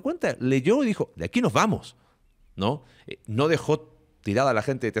 él se dio cuenta, leyó y dijo, de aquí nos vamos, ¿no? No dejó tirada a la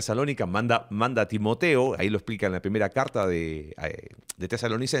gente de Tesalónica, manda a Timoteo, ahí lo explica en la primera carta de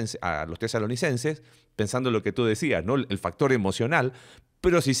Tesalonicenses, a los tesalonicenses, pensando en lo que tú decías, ¿no? El factor emocional.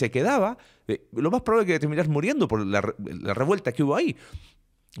 Pero si se quedaba, lo más probable es que terminaras muriendo por la revuelta que hubo ahí.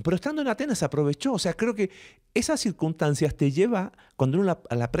 Pero estando en Atenas aprovechó. O sea, creo que esas circunstancias te lleva, cuando uno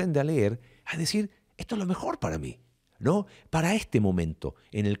la aprende a leer, a decir, esto es lo mejor para mí, ¿no? Para este momento,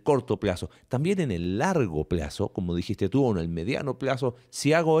 en el corto plazo. También en el largo plazo, como dijiste tú, o en el mediano plazo,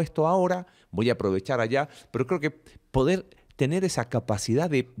 si hago esto ahora, voy a aprovechar allá. Pero creo que poder tener esa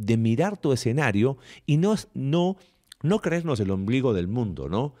capacidad de mirar tu escenario y no creernos el ombligo del mundo,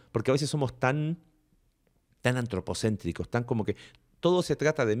 ¿no? Porque a veces somos tan antropocéntricos, tan como que todo se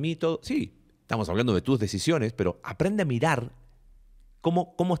trata de mí, todo. Sí, estamos hablando de tus decisiones, pero aprende a mirar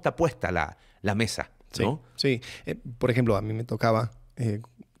cómo está puesta la mesa, ¿no? Sí. Por ejemplo, a mí me tocaba,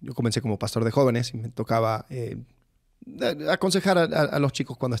 yo comencé como pastor de jóvenes y me tocaba aconsejar a los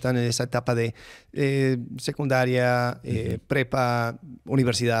chicos cuando están en esa etapa de secundaria, prepa,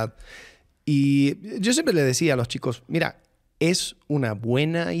 universidad. Y yo siempre le decía a los chicos, mira, es una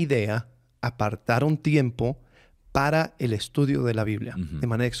buena idea apartar un tiempo para el estudio de la Biblia de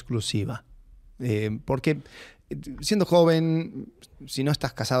manera exclusiva. Porque siendo joven, si no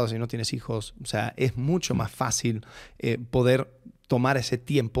estás casado, si no tienes hijos, o sea, es mucho más fácil poder tomar ese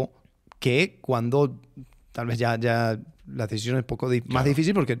tiempo que cuando tal vez ya la decisión es un poco más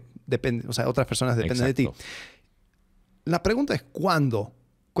difícil porque depende, o sea, otras personas dependen de ti. La pregunta es ¿cuándo?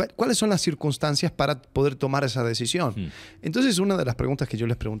 ¿Cuáles son las circunstancias para poder tomar esa decisión? Entonces, una de las preguntas que yo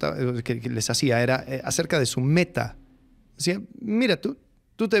les preguntaba, que les hacía, era acerca de su meta. Decía, mira, tú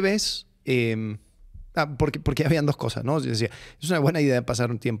te ves... porque habían dos cosas, ¿no? Yo decía, es una buena idea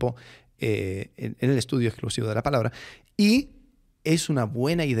pasar un tiempo en el estudio exclusivo de la palabra y es una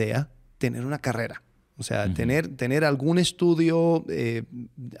buena idea tener una carrera. O sea, tener algún estudio de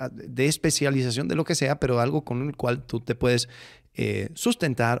especialización de lo que sea, pero algo con el cual tú te puedes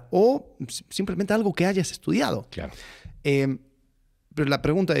sustentar o simplemente algo que hayas estudiado. Claro. Pero la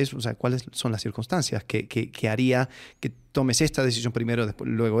pregunta es, o sea, ¿cuáles son las circunstancias que haría que tomes esta decisión primero, después,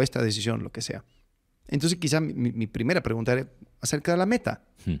 luego esta decisión, lo que sea? Entonces, quizá mi primera pregunta era acerca de la meta.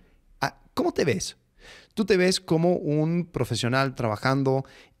 ¿Cómo te ves? ¿Tú te ves como un profesional trabajando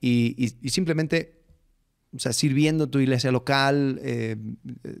y simplemente, o sea, sirviendo tu iglesia local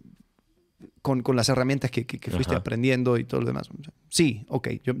con las herramientas que fuiste aprendiendo y todo lo demás? Sí, ok,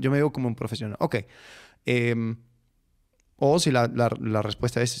 yo me veo como un profesional. Ok. O si la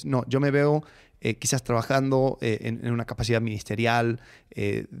respuesta es no, yo me veo quizás trabajando en una capacidad ministerial,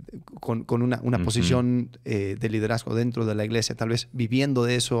 con una posición de liderazgo dentro de la iglesia, tal vez viviendo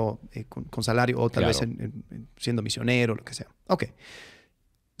de eso con salario o tal vez siendo misionero, lo que sea. Ok.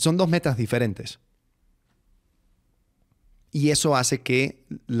 Son dos metas diferentes. Y eso hace que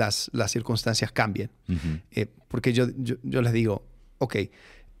las circunstancias cambien. Porque yo les digo, ok,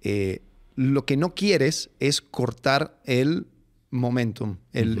 lo que no quieres es cortar el momentum,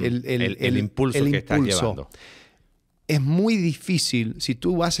 el impulso que estás llevando. Es muy difícil, si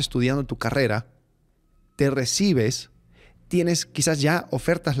tú vas estudiando tu carrera, te recibes, tienes quizás ya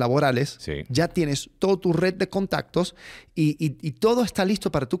ofertas laborales, ya tienes toda tu red de contactos y todo está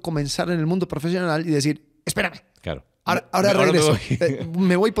listo para tú comenzar en el mundo profesional y decir, espérame, ahora regreso.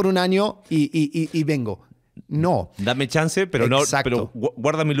 Me voy por un año y vengo. No. Dame chance, pero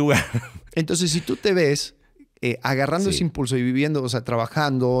guarda mi lugar. Entonces, si tú te ves agarrando ese impulso y viviendo, o sea,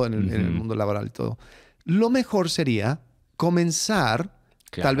 trabajando en el mundo laboral y todo, lo mejor sería comenzar,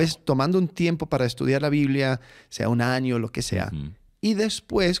 tal vez tomando un tiempo para estudiar la Biblia, sea un año, lo que sea, y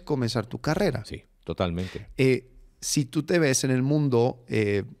después comenzar tu carrera. Sí, totalmente. Si tú te ves en el mundo,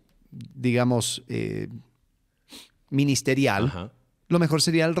 digamos, ministerial, lo mejor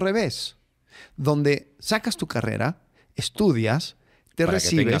sería al revés, donde sacas tu carrera, estudias, te para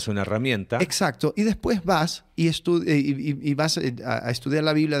recibes. Que tengas una herramienta. Exacto. Y después vas y vas a estudiar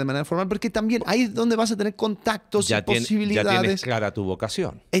la Biblia de manera formal, porque también ahí es donde vas a tener contactos y posibilidades. Ya tienes clara tu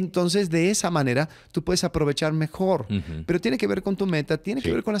vocación. Entonces, de esa manera, tú puedes aprovechar mejor. Pero tiene que ver con tu meta, tiene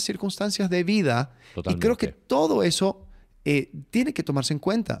que ver con las circunstancias de vida. Totalmente. Y creo que todo eso tiene que tomarse en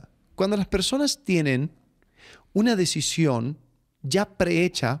cuenta. Cuando las personas tienen una decisión ya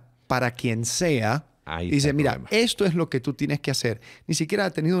prehecha para quien sea, dice, mira, esto es lo que tú tienes que hacer. Ni siquiera ha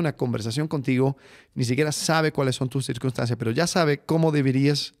tenido una conversación contigo, ni siquiera sabe cuáles son tus circunstancias, pero ya sabe cómo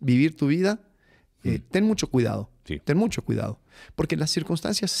deberías vivir tu vida. Ten mucho cuidado. Ten mucho cuidado. Porque las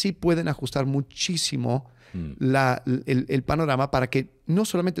circunstancias sí pueden ajustar muchísimo el panorama para que no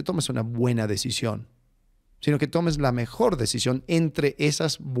solamente tomes una buena decisión, sino que tomes la mejor decisión entre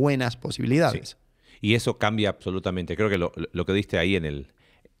esas buenas posibilidades. Sí. Y eso cambia absolutamente. Creo que lo que diste ahí en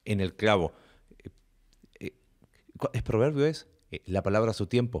el clavo. El proverbio es la palabra a su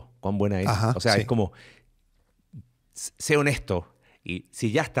tiempo, cuán buena es. O sea, es como, sé honesto. Y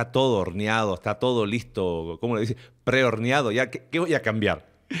si ya está todo horneado, está todo listo, ¿cómo le dice? Prehorneado, ya, ¿qué voy a cambiar?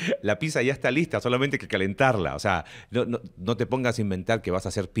 La pizza ya está lista, solamente hay que calentarla. O sea, no te pongas a inventar que vas a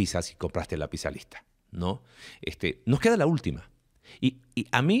hacer pizza si compraste la pizza lista, ¿no? Nos queda la última. Y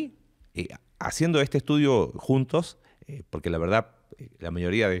a mí, haciendo este estudio juntos, porque la verdad, la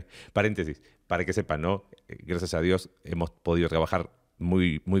mayoría de... Paréntesis, para que sepan, ¿no? Gracias a Dios hemos podido trabajar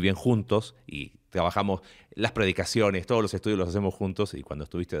muy, muy bien juntos y trabajamos las predicaciones, todos los estudios los hacemos juntos. Y cuando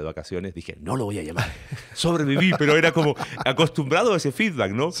estuviste de vacaciones dije, no lo voy a llamar. Sobreviví, pero era como acostumbrado a ese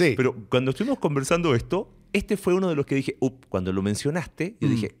feedback, ¿no? Sí. Pero cuando estuvimos conversando esto, este fue uno de los que dije, cuando lo mencionaste, yo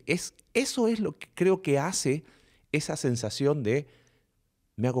dije, eso es lo que creo que hace esa sensación de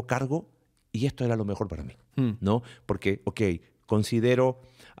me hago cargo y esto era lo mejor para mí, ¿no? Porque, considero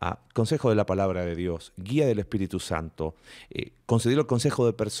consejo de la palabra de Dios, guía del Espíritu Santo, considero el consejo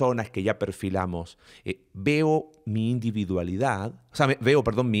de personas que ya perfilamos, veo mi individualidad, o sea, veo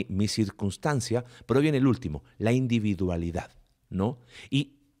mi circunstancia, pero viene el último, la individualidad, ¿no?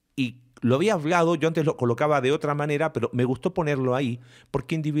 Y lo había hablado, yo antes lo colocaba de otra manera, pero me gustó ponerlo ahí,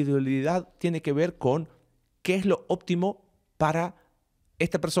 porque individualidad tiene que ver con qué es lo óptimo para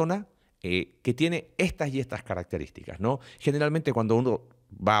esta persona que tiene estas y estas características, ¿no? Generalmente cuando uno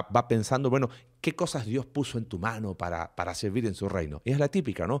va pensando, bueno, ¿qué cosas Dios puso en tu mano para servir en su reino? Y es la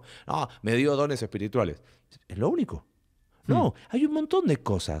típica, ¿no? No, me dio dones espirituales. ¿Es lo único? No, hay un montón de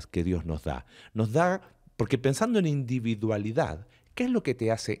cosas que Dios nos da. Nos da, porque pensando en individualidad, ¿qué es lo que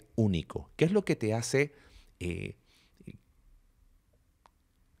te hace único? ¿Qué es lo que te hace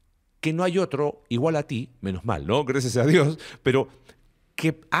que no hay otro igual a ti, menos mal, ¿no? Gracias a Dios, pero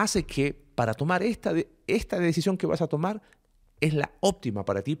que hace que para tomar esta decisión que vas a tomar es la óptima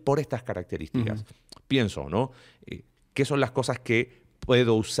para ti por estas características. Pienso, ¿no? ¿Qué son las cosas que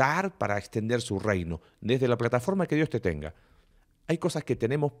puedo usar para extender su reino? Desde la plataforma que Dios te tenga. hay cosas que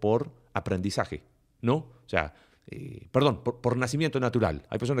tenemos por aprendizaje, ¿no? O sea, perdón, por nacimiento natural.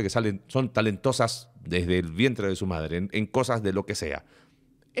 Hay personas que son talentosas desde el vientre de su madre, en cosas de lo que sea.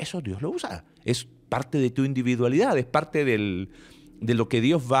 Eso Dios lo usa. Es parte de tu individualidad, es parte de lo que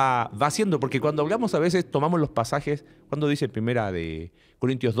Dios va haciendo. Porque cuando hablamos a veces, tomamos los pasajes, cuando dice en 1 de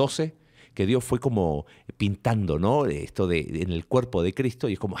Corintios 12, que Dios fue como pintando, ¿no? Esto en el cuerpo de Cristo,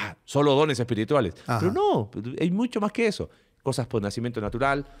 y es como, solo dones espirituales. Ajá. Pero no, hay mucho más que eso. Cosas por nacimiento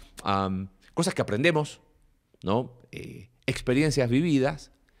natural, cosas que aprendemos, ¿no? Experiencias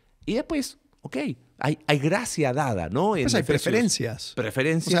vividas, y después, ok, hay gracia dada, ¿no? Pues hay preferencias.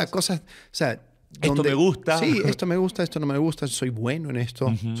 Preferencias. O sea, cosas, o sea, Esto me gusta. Sí, esto me gusta, esto no me gusta, soy bueno en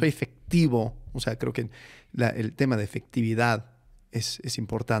esto, soy efectivo. O sea, creo que el tema de efectividad es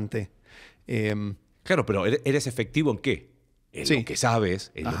importante. Claro, pero ¿eres efectivo en qué? En Sí. lo que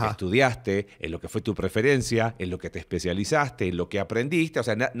sabes, en lo que estudiaste, en lo que fue tu preferencia, en lo que te especializaste, en lo que aprendiste. O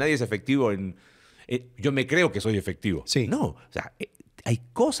sea, nadie es efectivo en... yo me creo que soy efectivo. Sí. No, o sea, hay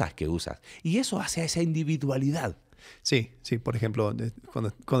cosas que usas. Y eso hace a esa individualidad. Sí, sí, por ejemplo,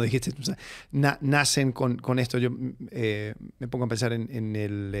 cuando dijiste, o sea, nacen con esto, yo me pongo a pensar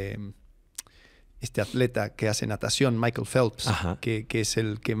en este atleta que hace natación, Michael Phelps, que es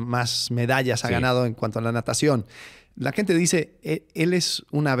el que más medallas ha ganado en cuanto a la natación. La gente dice, él es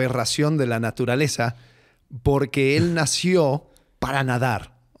una aberración de la naturaleza porque él nació para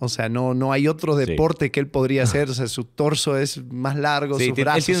nadar. O sea, no hay otro deporte que él podría hacer. O sea, su torso es más largo, sus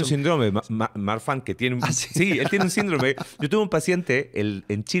brazos... Él tiene un síndrome, Marfan, que tiene un... Sí, él tiene un síndrome. Yo tuve un paciente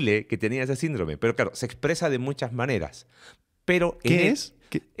en Chile que tenía ese síndrome, pero claro, se expresa de muchas maneras. Pero ¿Qué es?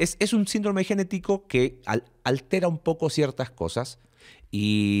 Es un síndrome genético que altera un poco ciertas cosas,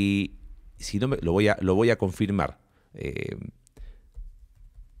 y si no lo voy a confirmar.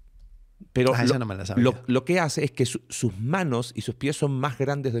 Pero no me la sabía. lo que hace es que sus manos y sus pies son más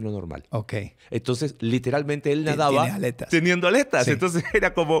grandes de lo normal. Ok. Entonces, literalmente, él nadaba teniendo aletas. Sí. Entonces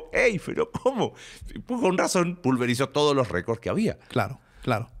era como, hey, ¿pero cómo? Pues con razón pulverizó todos los récords que había. Claro,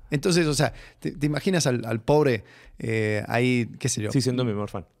 claro. Entonces, o sea, ¿te imaginas al pobre ahí, qué sé yo? Sí, síndrome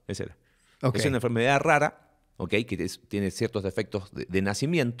Marfan, ese era. Okay. Es una enfermedad rara, ¿okay? Que tiene ciertos defectos de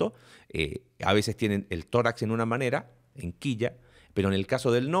nacimiento. A veces tienen el tórax en una manera, en quilla, pero en el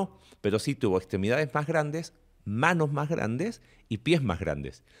caso del no. Pero sí tuvo extremidades más grandes, manos más grandes y pies más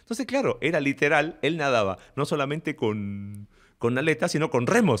grandes. Entonces, claro, era literal, él nadaba no solamente con aletas, sino con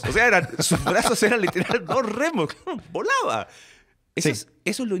remos. O sea, sus brazos eran literal 2 remos, volaba. Eso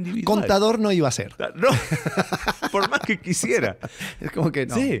es lo individual. Contador no iba a ser. No, por más que quisiera. Es como que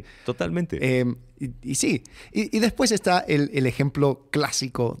no. Sí, totalmente. Y sí. Y después está el ejemplo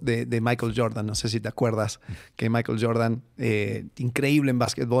clásico de Michael Jordan. No sé si te acuerdas que Michael Jordan, increíble en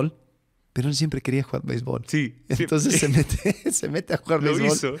básquetbol, pero él siempre quería jugar béisbol. Sí. Entonces se mete a jugar Lo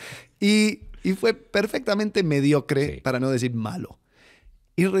béisbol. hizo. Y fue perfectamente mediocre, para no decir malo.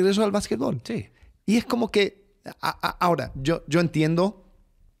 Y regresó al básquetbol. Sí. Y es como que... Ahora, yo entiendo,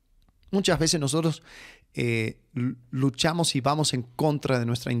 muchas veces nosotros luchamos y vamos en contra de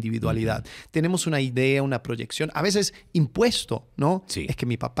nuestra individualidad. Tenemos una idea, una proyección, a veces impuesto, ¿no? Sí. Es que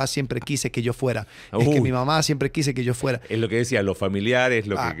mi papá siempre quise que yo fuera. Es que mi mamá siempre quise que yo fuera. Es lo que decía, lo familiar es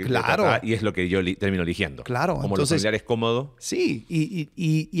lo que... Claro. Y es lo que yo termino eligiendo. Claro. Como Entonces, lo familiar es cómodo. Sí,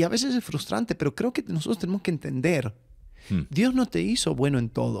 y a veces es frustrante, pero creo que nosotros tenemos que entender, Dios no te hizo bueno en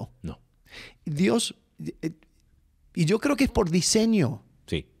todo. No. Dios... Y yo creo que es por diseño.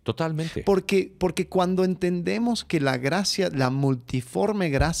 Sí, totalmente. Porque cuando entendemos que la gracia, la multiforme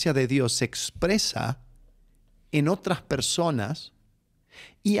gracia de Dios se expresa en otras personas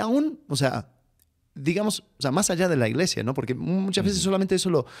y aún, o sea, digamos, o sea, más allá de la iglesia, ¿no? Porque muchas veces solamente eso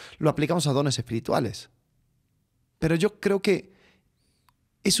lo aplicamos a dones espirituales. Pero yo creo que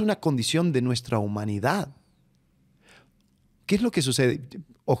es una condición de nuestra humanidad. ¿Qué es lo que sucede?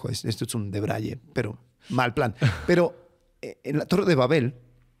 Ojo, esto es un debraye, pero mal plan. Pero en la Torre de Babel,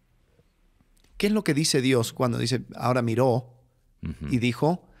 ¿qué es lo que dice Dios cuando dice, ahora miró y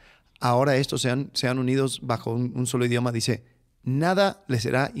dijo, ahora estos sean unidos bajo un solo idioma? Dice, nada les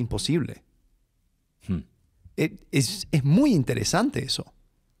será imposible. Es muy interesante eso.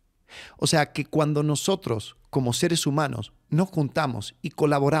 O sea, que cuando nosotros, como seres humanos, nos juntamos y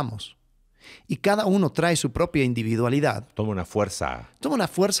colaboramos, y cada uno trae su propia individualidad. Toma una fuerza. Toma una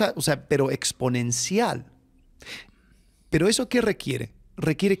fuerza, o sea, pero exponencial. Pero ¿eso qué requiere?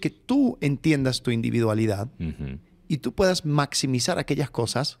 Requiere que tú entiendas tu individualidad y tú puedas maximizar aquellas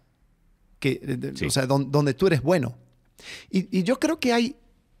cosas que, o sea, donde tú eres bueno. Y yo creo que hay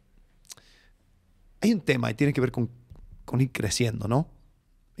un tema y tiene que ver con ir creciendo, ¿no?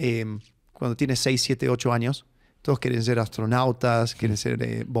 Cuando tienes 6, 7, 8 años, Todos quieren ser astronautas, quieren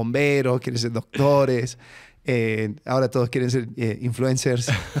ser bomberos, quieren ser doctores. Ahora todos quieren ser influencers.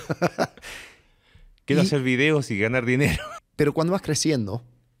 Quiero hacer videos y ganar dinero. Pero cuando vas creciendo,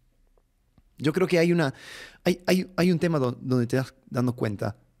 yo creo que hay un tema donde te das dando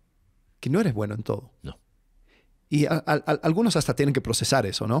cuenta que no eres bueno en todo. No. Y algunos hasta tienen que procesar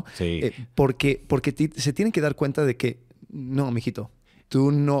eso, ¿no? Sí. Porque se tienen que dar cuenta de que, no, mijito,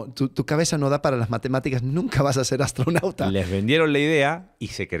 tu cabeza no da para las matemáticas, nunca vas a ser astronauta. Les vendieron la idea y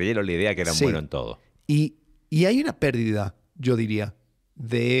se creyeron la idea que eran buenos en todo. Y hay una pérdida, yo diría,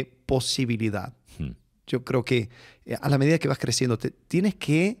 de posibilidad. Yo creo que a la medida que vas creciendo, tienes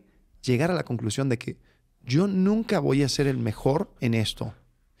que llegar a la conclusión de que yo nunca voy a ser el mejor en esto.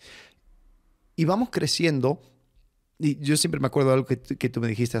 Y vamos creciendo. Y yo siempre me acuerdo de algo que tú me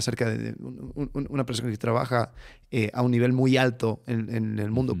dijiste acerca de una persona que trabaja a un nivel muy alto en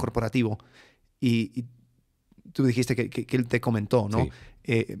el mundo corporativo. Y tú dijiste que él te comentó, ¿no?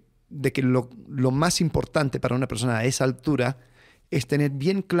 Sí. De que lo más importante para una persona a esa altura es tener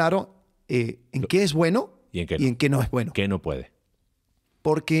bien claro en qué es bueno y en qué no es bueno. Que no puede.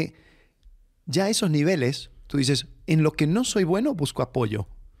 Porque ya a esos niveles, tú dices, en lo que no soy bueno, busco apoyo.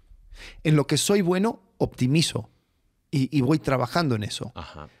 En lo que soy bueno, optimizo. Y voy trabajando en eso.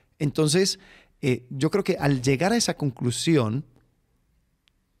 Ajá. Entonces, yo creo que al llegar a esa conclusión,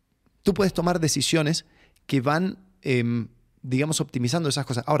 tú puedes tomar decisiones que van, digamos, optimizando esas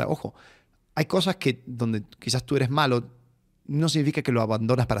cosas. Ahora, ojo, hay cosas que donde quizás tú eres malo, no significa que lo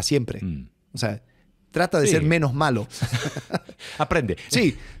abandonas para siempre. O sea, trata de ser menos malo. Aprende.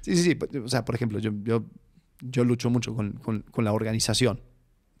 Sí. O sea, por ejemplo, yo lucho mucho con la organización.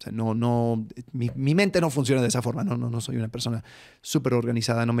 O sea, mi mente no funciona de esa forma. No soy una persona súper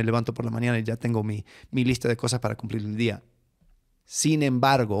organizada. No me levanto por la mañana y ya tengo mi lista de cosas para cumplir el día. Sin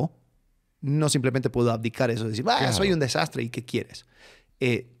embargo, no simplemente puedo abdicar eso y decir, claro, soy un desastre y ¿qué quieres?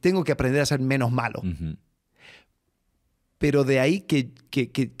 Tengo que aprender a ser menos malo. Pero de ahí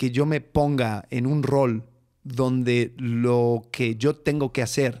que yo me ponga en un rol donde lo que yo tengo que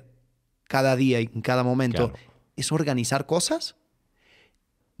hacer cada día y en cada momento es organizar cosas,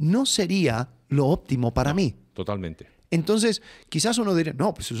 no sería lo óptimo para mí. Totalmente. Entonces, quizás uno diría,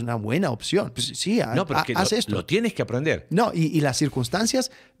 no, pues es una buena opción. Pues sí, pero es que haz esto. Lo tienes que aprender. No, y las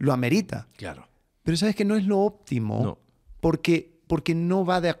circunstancias lo amerita. Claro. Pero sabes que no es lo óptimo porque no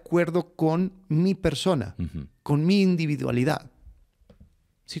va de acuerdo con mi persona, con mi individualidad.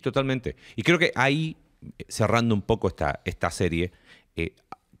 Sí, totalmente. Y creo que ahí, cerrando un poco esta serie,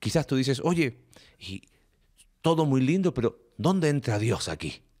 quizás tú dices, oye, y todo muy lindo, pero ¿dónde entra Dios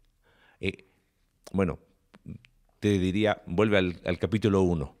aquí? Bueno, te diría, vuelve al capítulo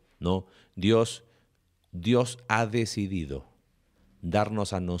 1, ¿no? Dios ha decidido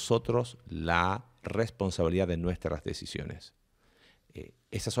darnos a nosotros la responsabilidad de nuestras decisiones.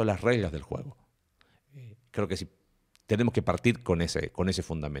 Esas son las reglas del juego. Creo que sí, tenemos que partir con ese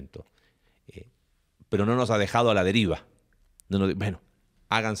fundamento. Pero no nos ha dejado a la deriva. Bueno,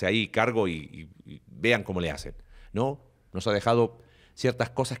 háganse ahí cargo y vean cómo le hacen. No, nos ha dejado ciertas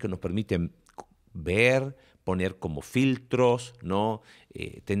cosas que nos permiten ver, poner como filtros, ¿no?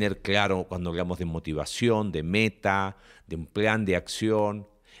 Tener claro cuando hablamos de motivación, de meta, de un plan de acción.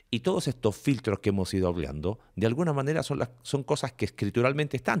 Y todos estos filtros que hemos ido hablando, de alguna manera son cosas que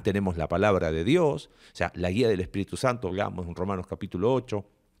escrituralmente están. Tenemos la palabra de Dios, o sea, la guía del Espíritu Santo, hablamos en Romanos capítulo 8,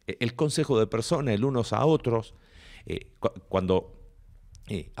 el consejo de personas, el unos a otros. Cuando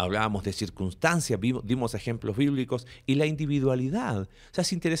hablábamos de circunstancias, dimos ejemplos bíblicos, y la individualidad. O sea,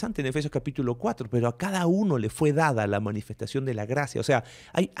 es interesante en Efesios capítulo 4, pero a cada uno le fue dada la manifestación de la gracia. O sea,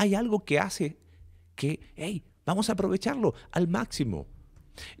 hay algo que hace que, hey, vamos a aprovecharlo al máximo.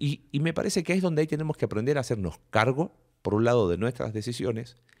 Y me parece que es donde ahí tenemos que aprender a hacernos cargo, por un lado, de nuestras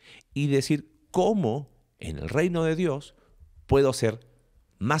decisiones y decir cómo en el reino de Dios puedo ser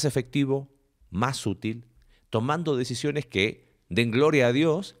más efectivo, más útil, tomando decisiones que den gloria a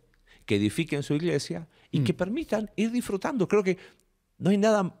Dios, que edifiquen su iglesia y que permitan ir disfrutando. Creo que no hay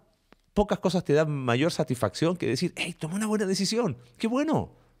nada, pocas cosas te dan mayor satisfacción que decir, hey, tomé una buena decisión, qué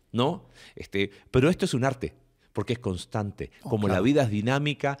bueno, ¿no? Pero esto es un arte. Porque es constante. Como la vida es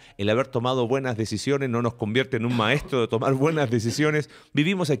dinámica, el haber tomado buenas decisiones no nos convierte en un maestro de tomar buenas decisiones.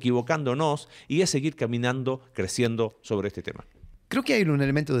 Vivimos equivocándonos y es seguir caminando, creciendo sobre este tema. Creo que hay un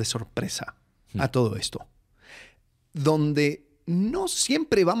elemento de sorpresa a todo esto, donde no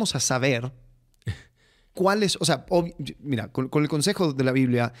siempre vamos a saber cuáles, o sea, mira, con el consejo de la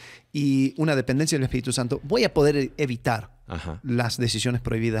Biblia y una dependencia del Espíritu Santo, voy a poder evitar las decisiones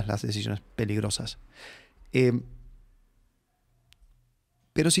prohibidas, las decisiones peligrosas.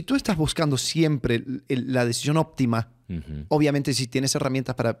 Pero si tú estás buscando siempre la decisión óptima, obviamente si tienes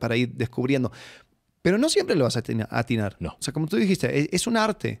herramientas para ir descubriendo, pero no siempre lo vas a atinar. No. O sea, como tú dijiste, es un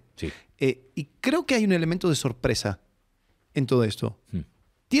arte. Sí. Y creo que hay un elemento de sorpresa en todo esto.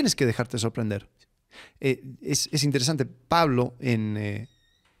 Tienes que dejarte sorprender. Es interesante. Pablo en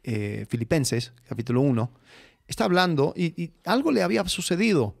Filipenses, capítulo 1, está hablando y algo le había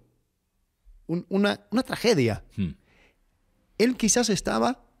sucedido. Una tragedia. Él quizás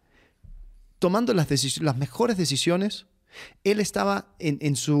estaba tomando las mejores decisiones. Él estaba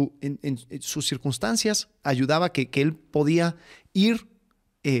en sus circunstancias, ayudaba que él podía ir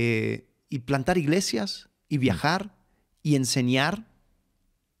y plantar iglesias y viajar y enseñar.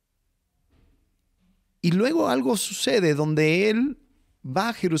 Y luego algo sucede donde él va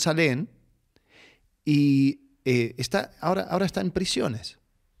a Jerusalén y ahora está en prisiones.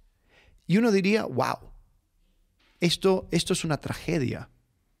 Y uno diría, wow, esto es una tragedia.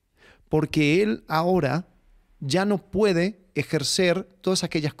 Porque él ahora ya no puede ejercer todas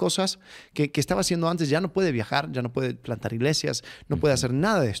aquellas cosas que estaba haciendo antes. Ya no puede viajar, ya no puede plantar iglesias, no puede hacer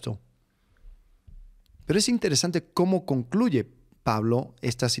nada de esto. Pero es interesante cómo concluye Pablo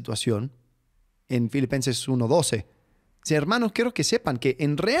esta situación en Filipenses 1:12. Dice, hermanos, quiero que sepan que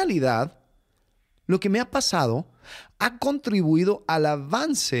en realidad lo que me ha pasado ha contribuido al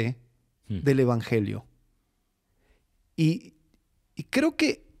avance del Evangelio. Y creo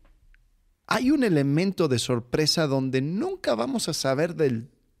que hay un elemento de sorpresa donde nunca vamos a saber del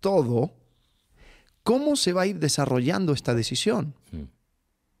todo cómo se va a ir desarrollando esta decisión.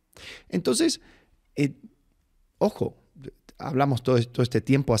 Entonces, ojo, hablamos todo este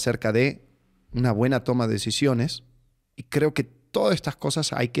tiempo acerca de una buena toma de decisiones y creo que todas estas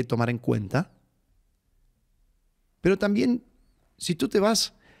cosas hay que tomar en cuenta. Pero también, si tú te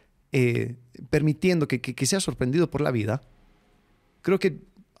vas permitiendo que seas sorprendido por la vida, creo que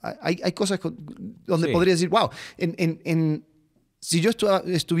hay cosas donde podrías decir, wow, si yo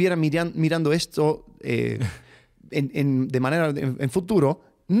estuviera mirando esto de manera en futuro,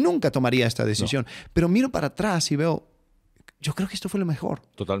 nunca tomaría esta decisión. No. Pero miro para atrás y veo, yo creo que esto fue lo mejor.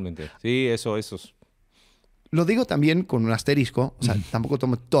 Totalmente. Sí, eso es. Lo digo también con un asterisco, o sea, tampoco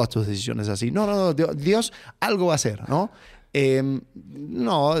tomo todas tus decisiones así. No, Dios algo va a hacer, ¿no?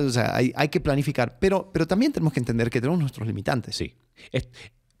 No, o sea, hay que planificar, pero también tenemos que entender que tenemos nuestros limitantes. Sí.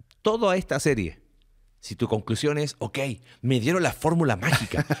 Toda esta serie, si tu conclusión es, ok, me dieron la fórmula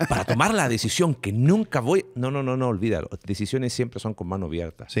mágica para tomar la decisión que nunca voy... No, olvídalo. Decisiones siempre son con mano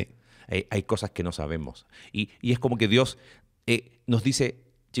abierta. Sí. Hay cosas que no sabemos. Y es como que Dios nos dice,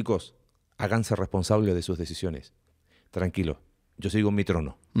 chicos, háganse responsables de sus decisiones. Tranquilo, yo sigo en mi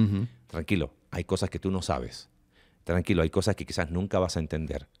trono. Tranquilo, hay cosas que tú no sabes. Tranquilo, hay cosas que quizás nunca vas a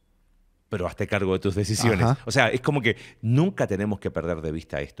entender, pero hazte cargo de tus decisiones. Ajá. O sea, es como que nunca tenemos que perder de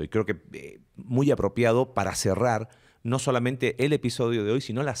vista esto. Y creo que muy apropiado para cerrar no solamente el episodio de hoy,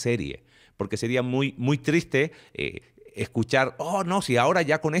 sino la serie. Porque sería muy, muy triste escuchar, oh, no, si ahora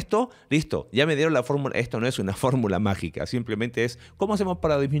ya con esto, listo, ya me dieron la fórmula. Esto no es una fórmula mágica, simplemente es cómo hacemos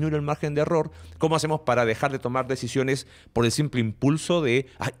para disminuir el margen de error, cómo hacemos para dejar de tomar decisiones por el simple impulso de,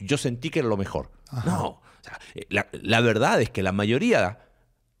 yo sentí que era lo mejor. Ajá. No, o sea, la verdad es que la mayoría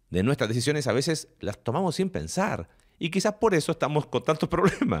de nuestras decisiones a veces las tomamos sin pensar y quizás por eso estamos con tantos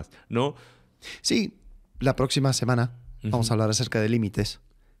problemas, ¿no? Sí, la próxima semana vamos a hablar acerca de límites.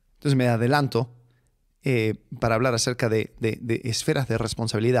 Entonces me adelanto para hablar acerca de esferas de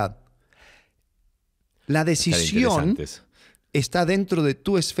responsabilidad. La decisión está dentro de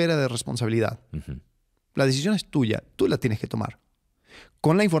tu esfera de responsabilidad. La decisión es tuya, tú la tienes que tomar.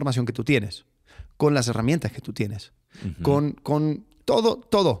 Con la información que tú tienes, con las herramientas que tú tienes, con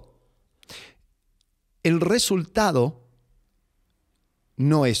todo. El resultado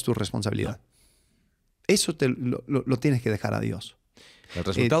no es tu responsabilidad. Eso lo tienes que dejar a Dios. El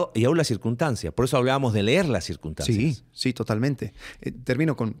resultado y aún la circunstancia. Por eso hablábamos de leer las circunstancias. Sí, totalmente.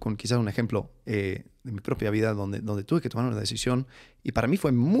 Termino con quizás un ejemplo de mi propia vida donde tuve que tomar una decisión y para mí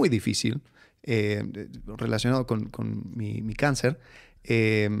fue muy difícil relacionado con mi cáncer.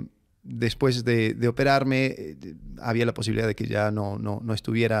 Después de operarme, había la posibilidad de que ya no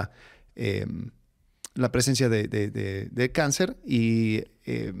estuviera la presencia de cáncer y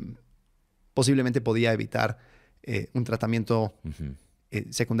posiblemente podía evitar un tratamiento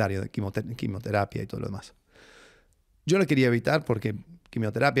secundario de quimioterapia y todo lo demás. Yo lo quería evitar porque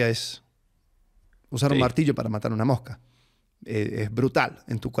quimioterapia es usar un martillo para matar una mosca. Es brutal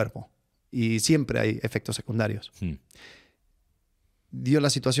en tu cuerpo y siempre hay efectos secundarios. Dio la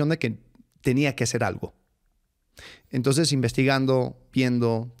situación de que tenía que hacer algo. Entonces, investigando,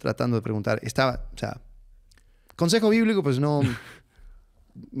 viendo, tratando de preguntar, consejo bíblico, pues no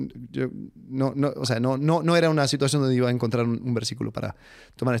o sea, no era una situación donde iba a encontrar un versículo para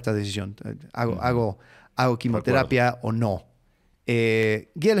tomar esta decisión. Hago quimioterapia o no. Guía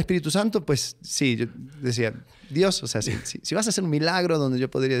del Espíritu Santo, pues sí, yo decía, Dios, o sea, si vas a hacer un milagro donde yo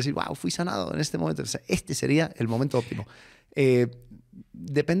podría decir, wow, fui sanado en este momento, o sea, este sería el momento óptimo.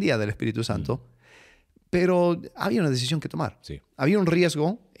 Dependía del Espíritu Santo, pero había una decisión que tomar. Sí. Había un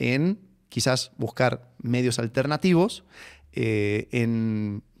riesgo en quizás buscar medios alternativos,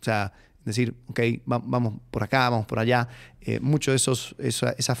 o sea, decir, ok, vamos por acá, vamos por allá. Muchas de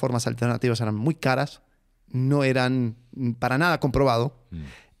esas formas alternativas eran muy caras, no eran para nada comprobado.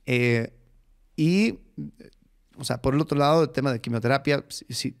 Y, o sea, por el otro lado, el tema de quimioterapia,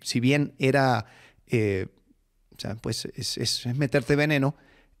 si bien era, o sea, pues es meterte veneno,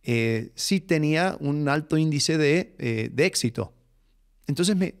 sí tenía un alto índice de éxito.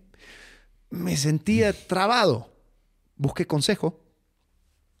 Entonces me sentía trabado. Busqué consejo,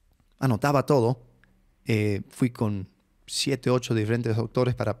 anotaba todo. Fui con 7, 8 diferentes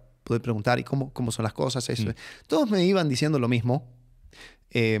doctores para poder preguntar ¿y cómo son las cosas? Eso. Todos me iban diciendo lo mismo.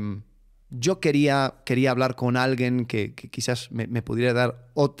 Yo quería hablar con alguien que quizás me pudiera dar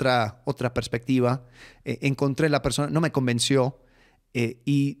otra perspectiva. Encontré la persona, no me convenció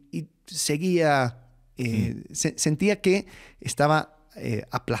y seguía, sentía que estaba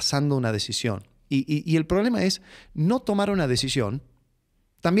aplazando una decisión. Y el problema es no tomar una decisión.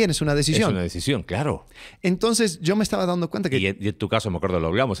 También es una decisión. Es una decisión, claro. Entonces yo me estaba dando cuenta que... Y en tu caso, me acuerdo, lo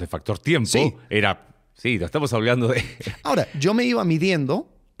hablamos, el factor tiempo Sí. era... Sí, lo estamos hablando de... Ahora, yo me iba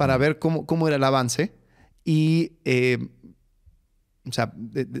midiendo para ver cómo era el avance y, o sea,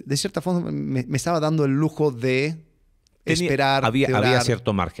 de cierta forma me estaba dando el lujo de esperar, de orar. Había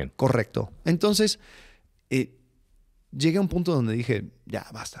cierto margen. Correcto. Entonces, llegué a un punto donde dije, ya,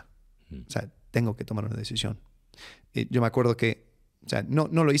 basta. O sea, tengo que tomar una decisión. Yo me acuerdo que, o sea, no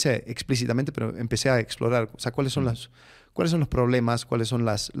lo hice explícitamente, pero empecé a explorar, o sea, cuáles son los problemas, cuáles son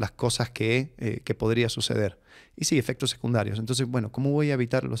las cosas que podría suceder. Y sí, efectos secundarios. Entonces, bueno, ¿cómo voy a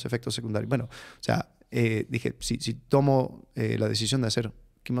evitar los efectos secundarios? Bueno, o sea, dije, si tomo la decisión de hacer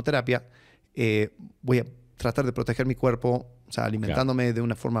quimioterapia, voy a tratar de proteger mi cuerpo, o sea, alimentándome de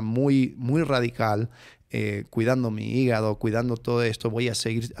una forma muy, muy radical, cuidando mi hígado, cuidando todo esto. Voy a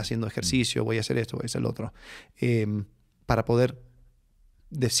seguir haciendo ejercicio, voy a hacer esto, voy a hacer lo otro, para poder,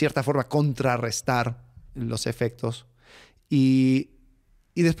 de cierta forma, contrarrestar los efectos. Y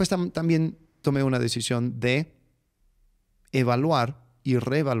después también tomé una decisión de evaluar y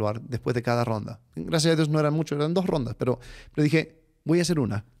reevaluar después de cada ronda. Gracias a Dios no eran mucho, eran 2 rondas, pero dije, voy a hacer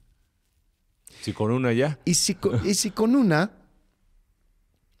una. Si con una ya... Y si con una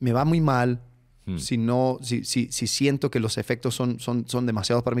me va muy mal, si siento que los efectos son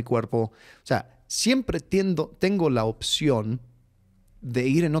demasiados para mi cuerpo, o sea, siempre tengo la opción de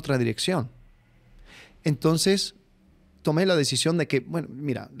ir en otra dirección. Entonces, tomé la decisión de que, bueno,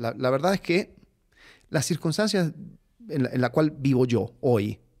 mira, la verdad es que las circunstancias en la cual vivo yo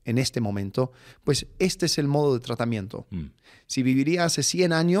hoy, en este momento, pues este es el modo de tratamiento. Si viviría hace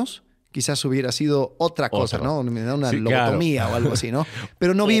 100 años, quizás hubiera sido otra cosa, ¿no? Me da una lobotomía o algo así, ¿no?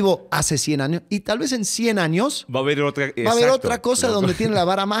 Pero no vivo hace 100 años y tal vez en 100 años va a haber otra, va a haber otra cosa donde tiene la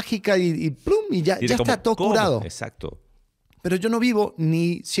vara mágica y plum, y ya está todo curado. Exacto. Pero yo no vivo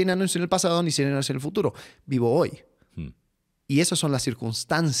ni 100 años en el pasado ni 100 años en el futuro. Vivo hoy. Y esas son las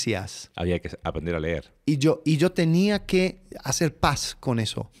circunstancias. Había que aprender a leer. Y yo tenía que hacer paz con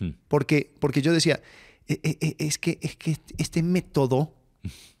eso. Porque yo decía, es que este método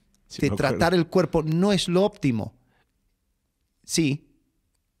de tratar el cuerpo no es lo óptimo. Sí,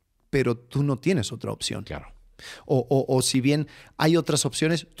 pero tú no tienes otra opción. Claro. O si bien hay otras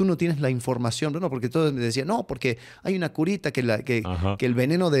opciones, tú no tienes la información. No, porque todos me decían, no, porque hay una curita que el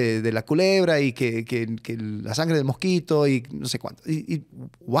veneno de la culebra y que la sangre del mosquito y no sé cuánto. Y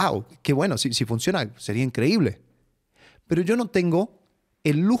wow, qué bueno, si funciona, sería increíble. Pero yo no tengo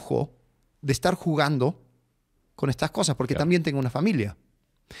el lujo de estar jugando con estas cosas, porque también tengo una familia.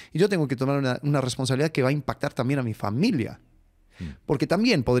 Y yo tengo que tomar una responsabilidad que va a impactar también a mi familia. Porque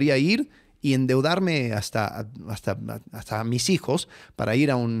también podría ir y endeudarme hasta a mis hijos para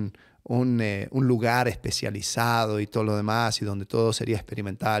ir a un lugar especializado y todo lo demás y donde todo sería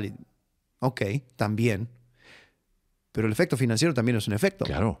experimental. Ok, también. Pero el efecto financiero también es un efecto.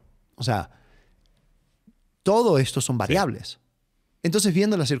 Claro. O sea, todo esto son variables. Entonces,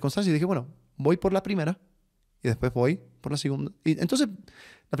 viendo las circunstancias, dije, bueno, voy por la primera y después voy por la segunda. Y entonces,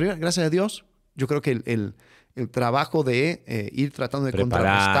 la primera, gracias a Dios, yo creo que el trabajo de ir tratando de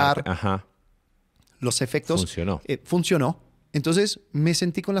contrarrestar los efectos funcionó. Funcionó. Entonces me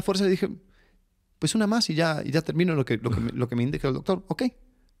sentí con la fuerza y dije, Pues una más y ya termino lo que me indica el doctor. Ok,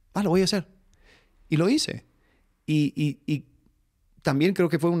 lo voy a hacer. Y lo hice. Y también creo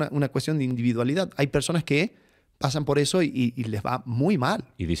que fue una cuestión de individualidad. Hay personas que pasan por eso y les va muy mal.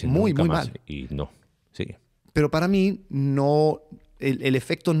 Y dicen muy nunca mal. más. Y no, sí. Pero para mí no, el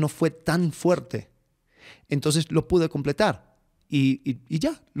efecto no fue tan fuerte. Entonces lo pude completar. Y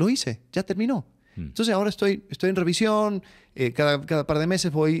ya, lo hice. Ya terminó. Entonces ahora estoy en revisión. Cada par de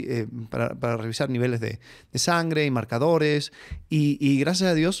meses voy para revisar niveles de sangre y marcadores. Y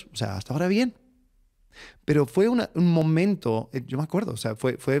gracias a Dios, o sea, hasta ahora bien. Pero fue un momento, yo me acuerdo, o sea,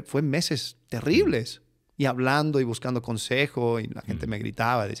 fue meses terribles. Y hablando y buscando consejo, y la gente me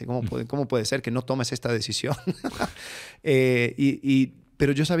gritaba, dice, ¿cómo puede ser que no tomes esta decisión?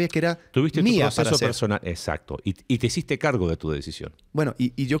 Pero yo sabía que era Tuviste mía tu proceso para hacer. personal, exacto, y te hiciste cargo de tu decisión. Bueno,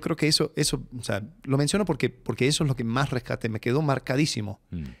 y yo creo que eso, o sea, lo menciono porque eso es lo que más rescaté, me quedó marcadísimo.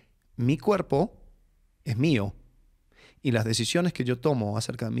 Mi cuerpo es mío, y las decisiones que yo tomo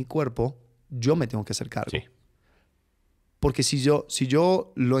acerca de mi cuerpo, yo me tengo que hacer cargo. Sí. Porque si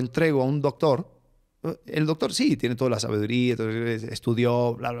yo lo entrego a un doctor, el doctor sí, tiene toda la sabiduría,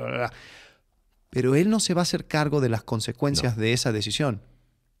 estudió, bla, bla, bla. Pero él no se va a hacer cargo de las consecuencias de esa decisión.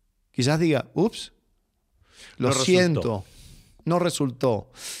 Quizás diga, ups, lo siento, no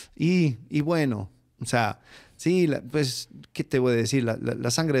resultó. Y bueno, o sea, sí, pues, ¿qué te voy a decir?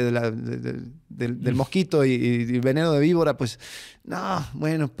 La sangre del mosquito y el veneno de víbora, pues, no,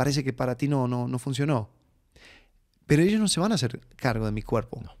 bueno, parece que para ti no funcionó. Pero ellos no se van a hacer cargo de mi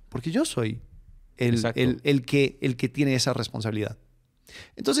cuerpo, porque yo soy el que tiene esa responsabilidad.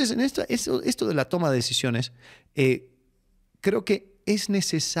 Entonces, en esto de la toma de decisiones, creo que es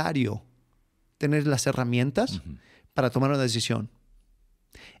necesario tener las herramientas para tomar una decisión.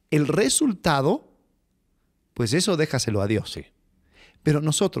 El resultado, pues eso déjaselo a Dios. Sí. Pero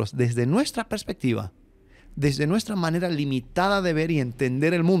nosotros, desde nuestra perspectiva, desde nuestra manera limitada de ver y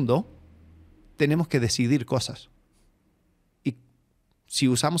entender el mundo, tenemos que decidir cosas. Y si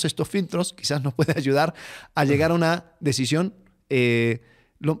usamos estos filtros, quizás nos puede ayudar a llegar a una decisión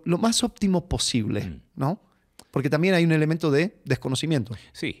lo más óptimo posible, ¿no? Porque también hay un elemento de desconocimiento.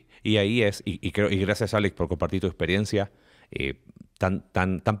 Sí, y ahí es, y gracias Alex por compartir tu experiencia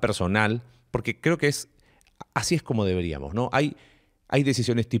tan personal, porque creo que así es como deberíamos, ¿no? Hay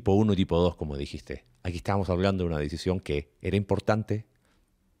decisiones tipo 1 y tipo 2, como dijiste. Aquí estamos hablando de una decisión que era importante,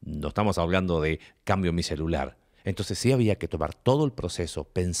 no estamos hablando de cambio en mi celular. Entonces sí había que tomar todo el proceso,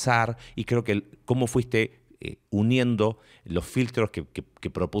 pensar, y creo que cómo fuiste uniendo los filtros que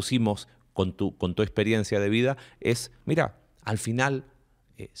propusimos con tu experiencia de vida es, mira, al final,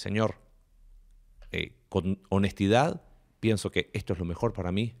 Señor, con honestidad, pienso que esto es lo mejor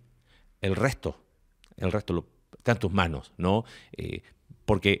para mí. El resto está en tus manos, ¿no?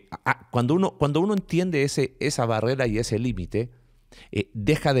 Porque cuando uno entiende esa barrera y ese límite,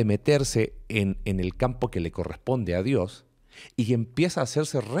 deja de meterse en el campo que le corresponde a Dios y empieza a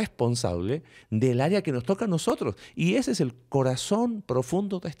hacerse responsable del área que nos toca a nosotros. Y ese es el corazón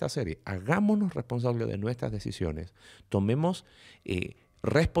profundo de esta serie. Hagámonos responsables de nuestras decisiones. Tomemos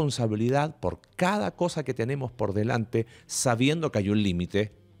responsabilidad por cada cosa que tenemos por delante, sabiendo que hay un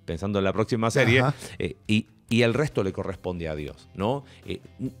límite, pensando en la próxima serie, y el resto le corresponde a Dios, ¿no?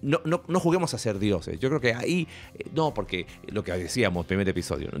 No juguemos a ser dioses. Yo creo que ahí, no, porque lo que decíamos en el primer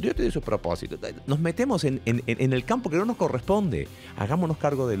episodio, ¿no? Dios tiene sus propósitos. Nos metemos en el campo que no nos corresponde. Hagámonos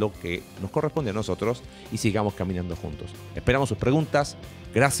cargo de lo que nos corresponde a nosotros y sigamos caminando juntos. Esperamos sus preguntas.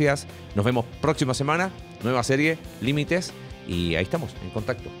 Gracias. Nos vemos próxima semana. Nueva serie, Límites. Y ahí estamos, en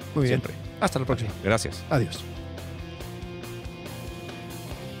contacto. Muy bien. Siempre. Hasta la próxima. Gracias. Adiós.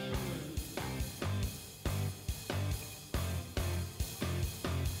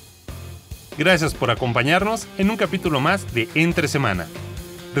 Gracias por acompañarnos en un capítulo más de Entre Semana.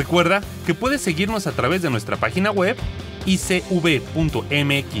 Recuerda que puedes seguirnos a través de nuestra página web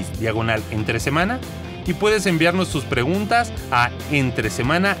icv.mx/entresemana y puedes enviarnos tus preguntas a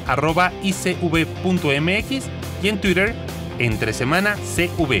entresemana@icv.mx y en Twitter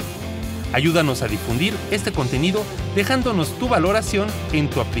 @entresemanacv. Ayúdanos a difundir este contenido dejándonos tu valoración en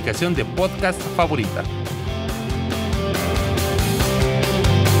tu aplicación de podcast favorita.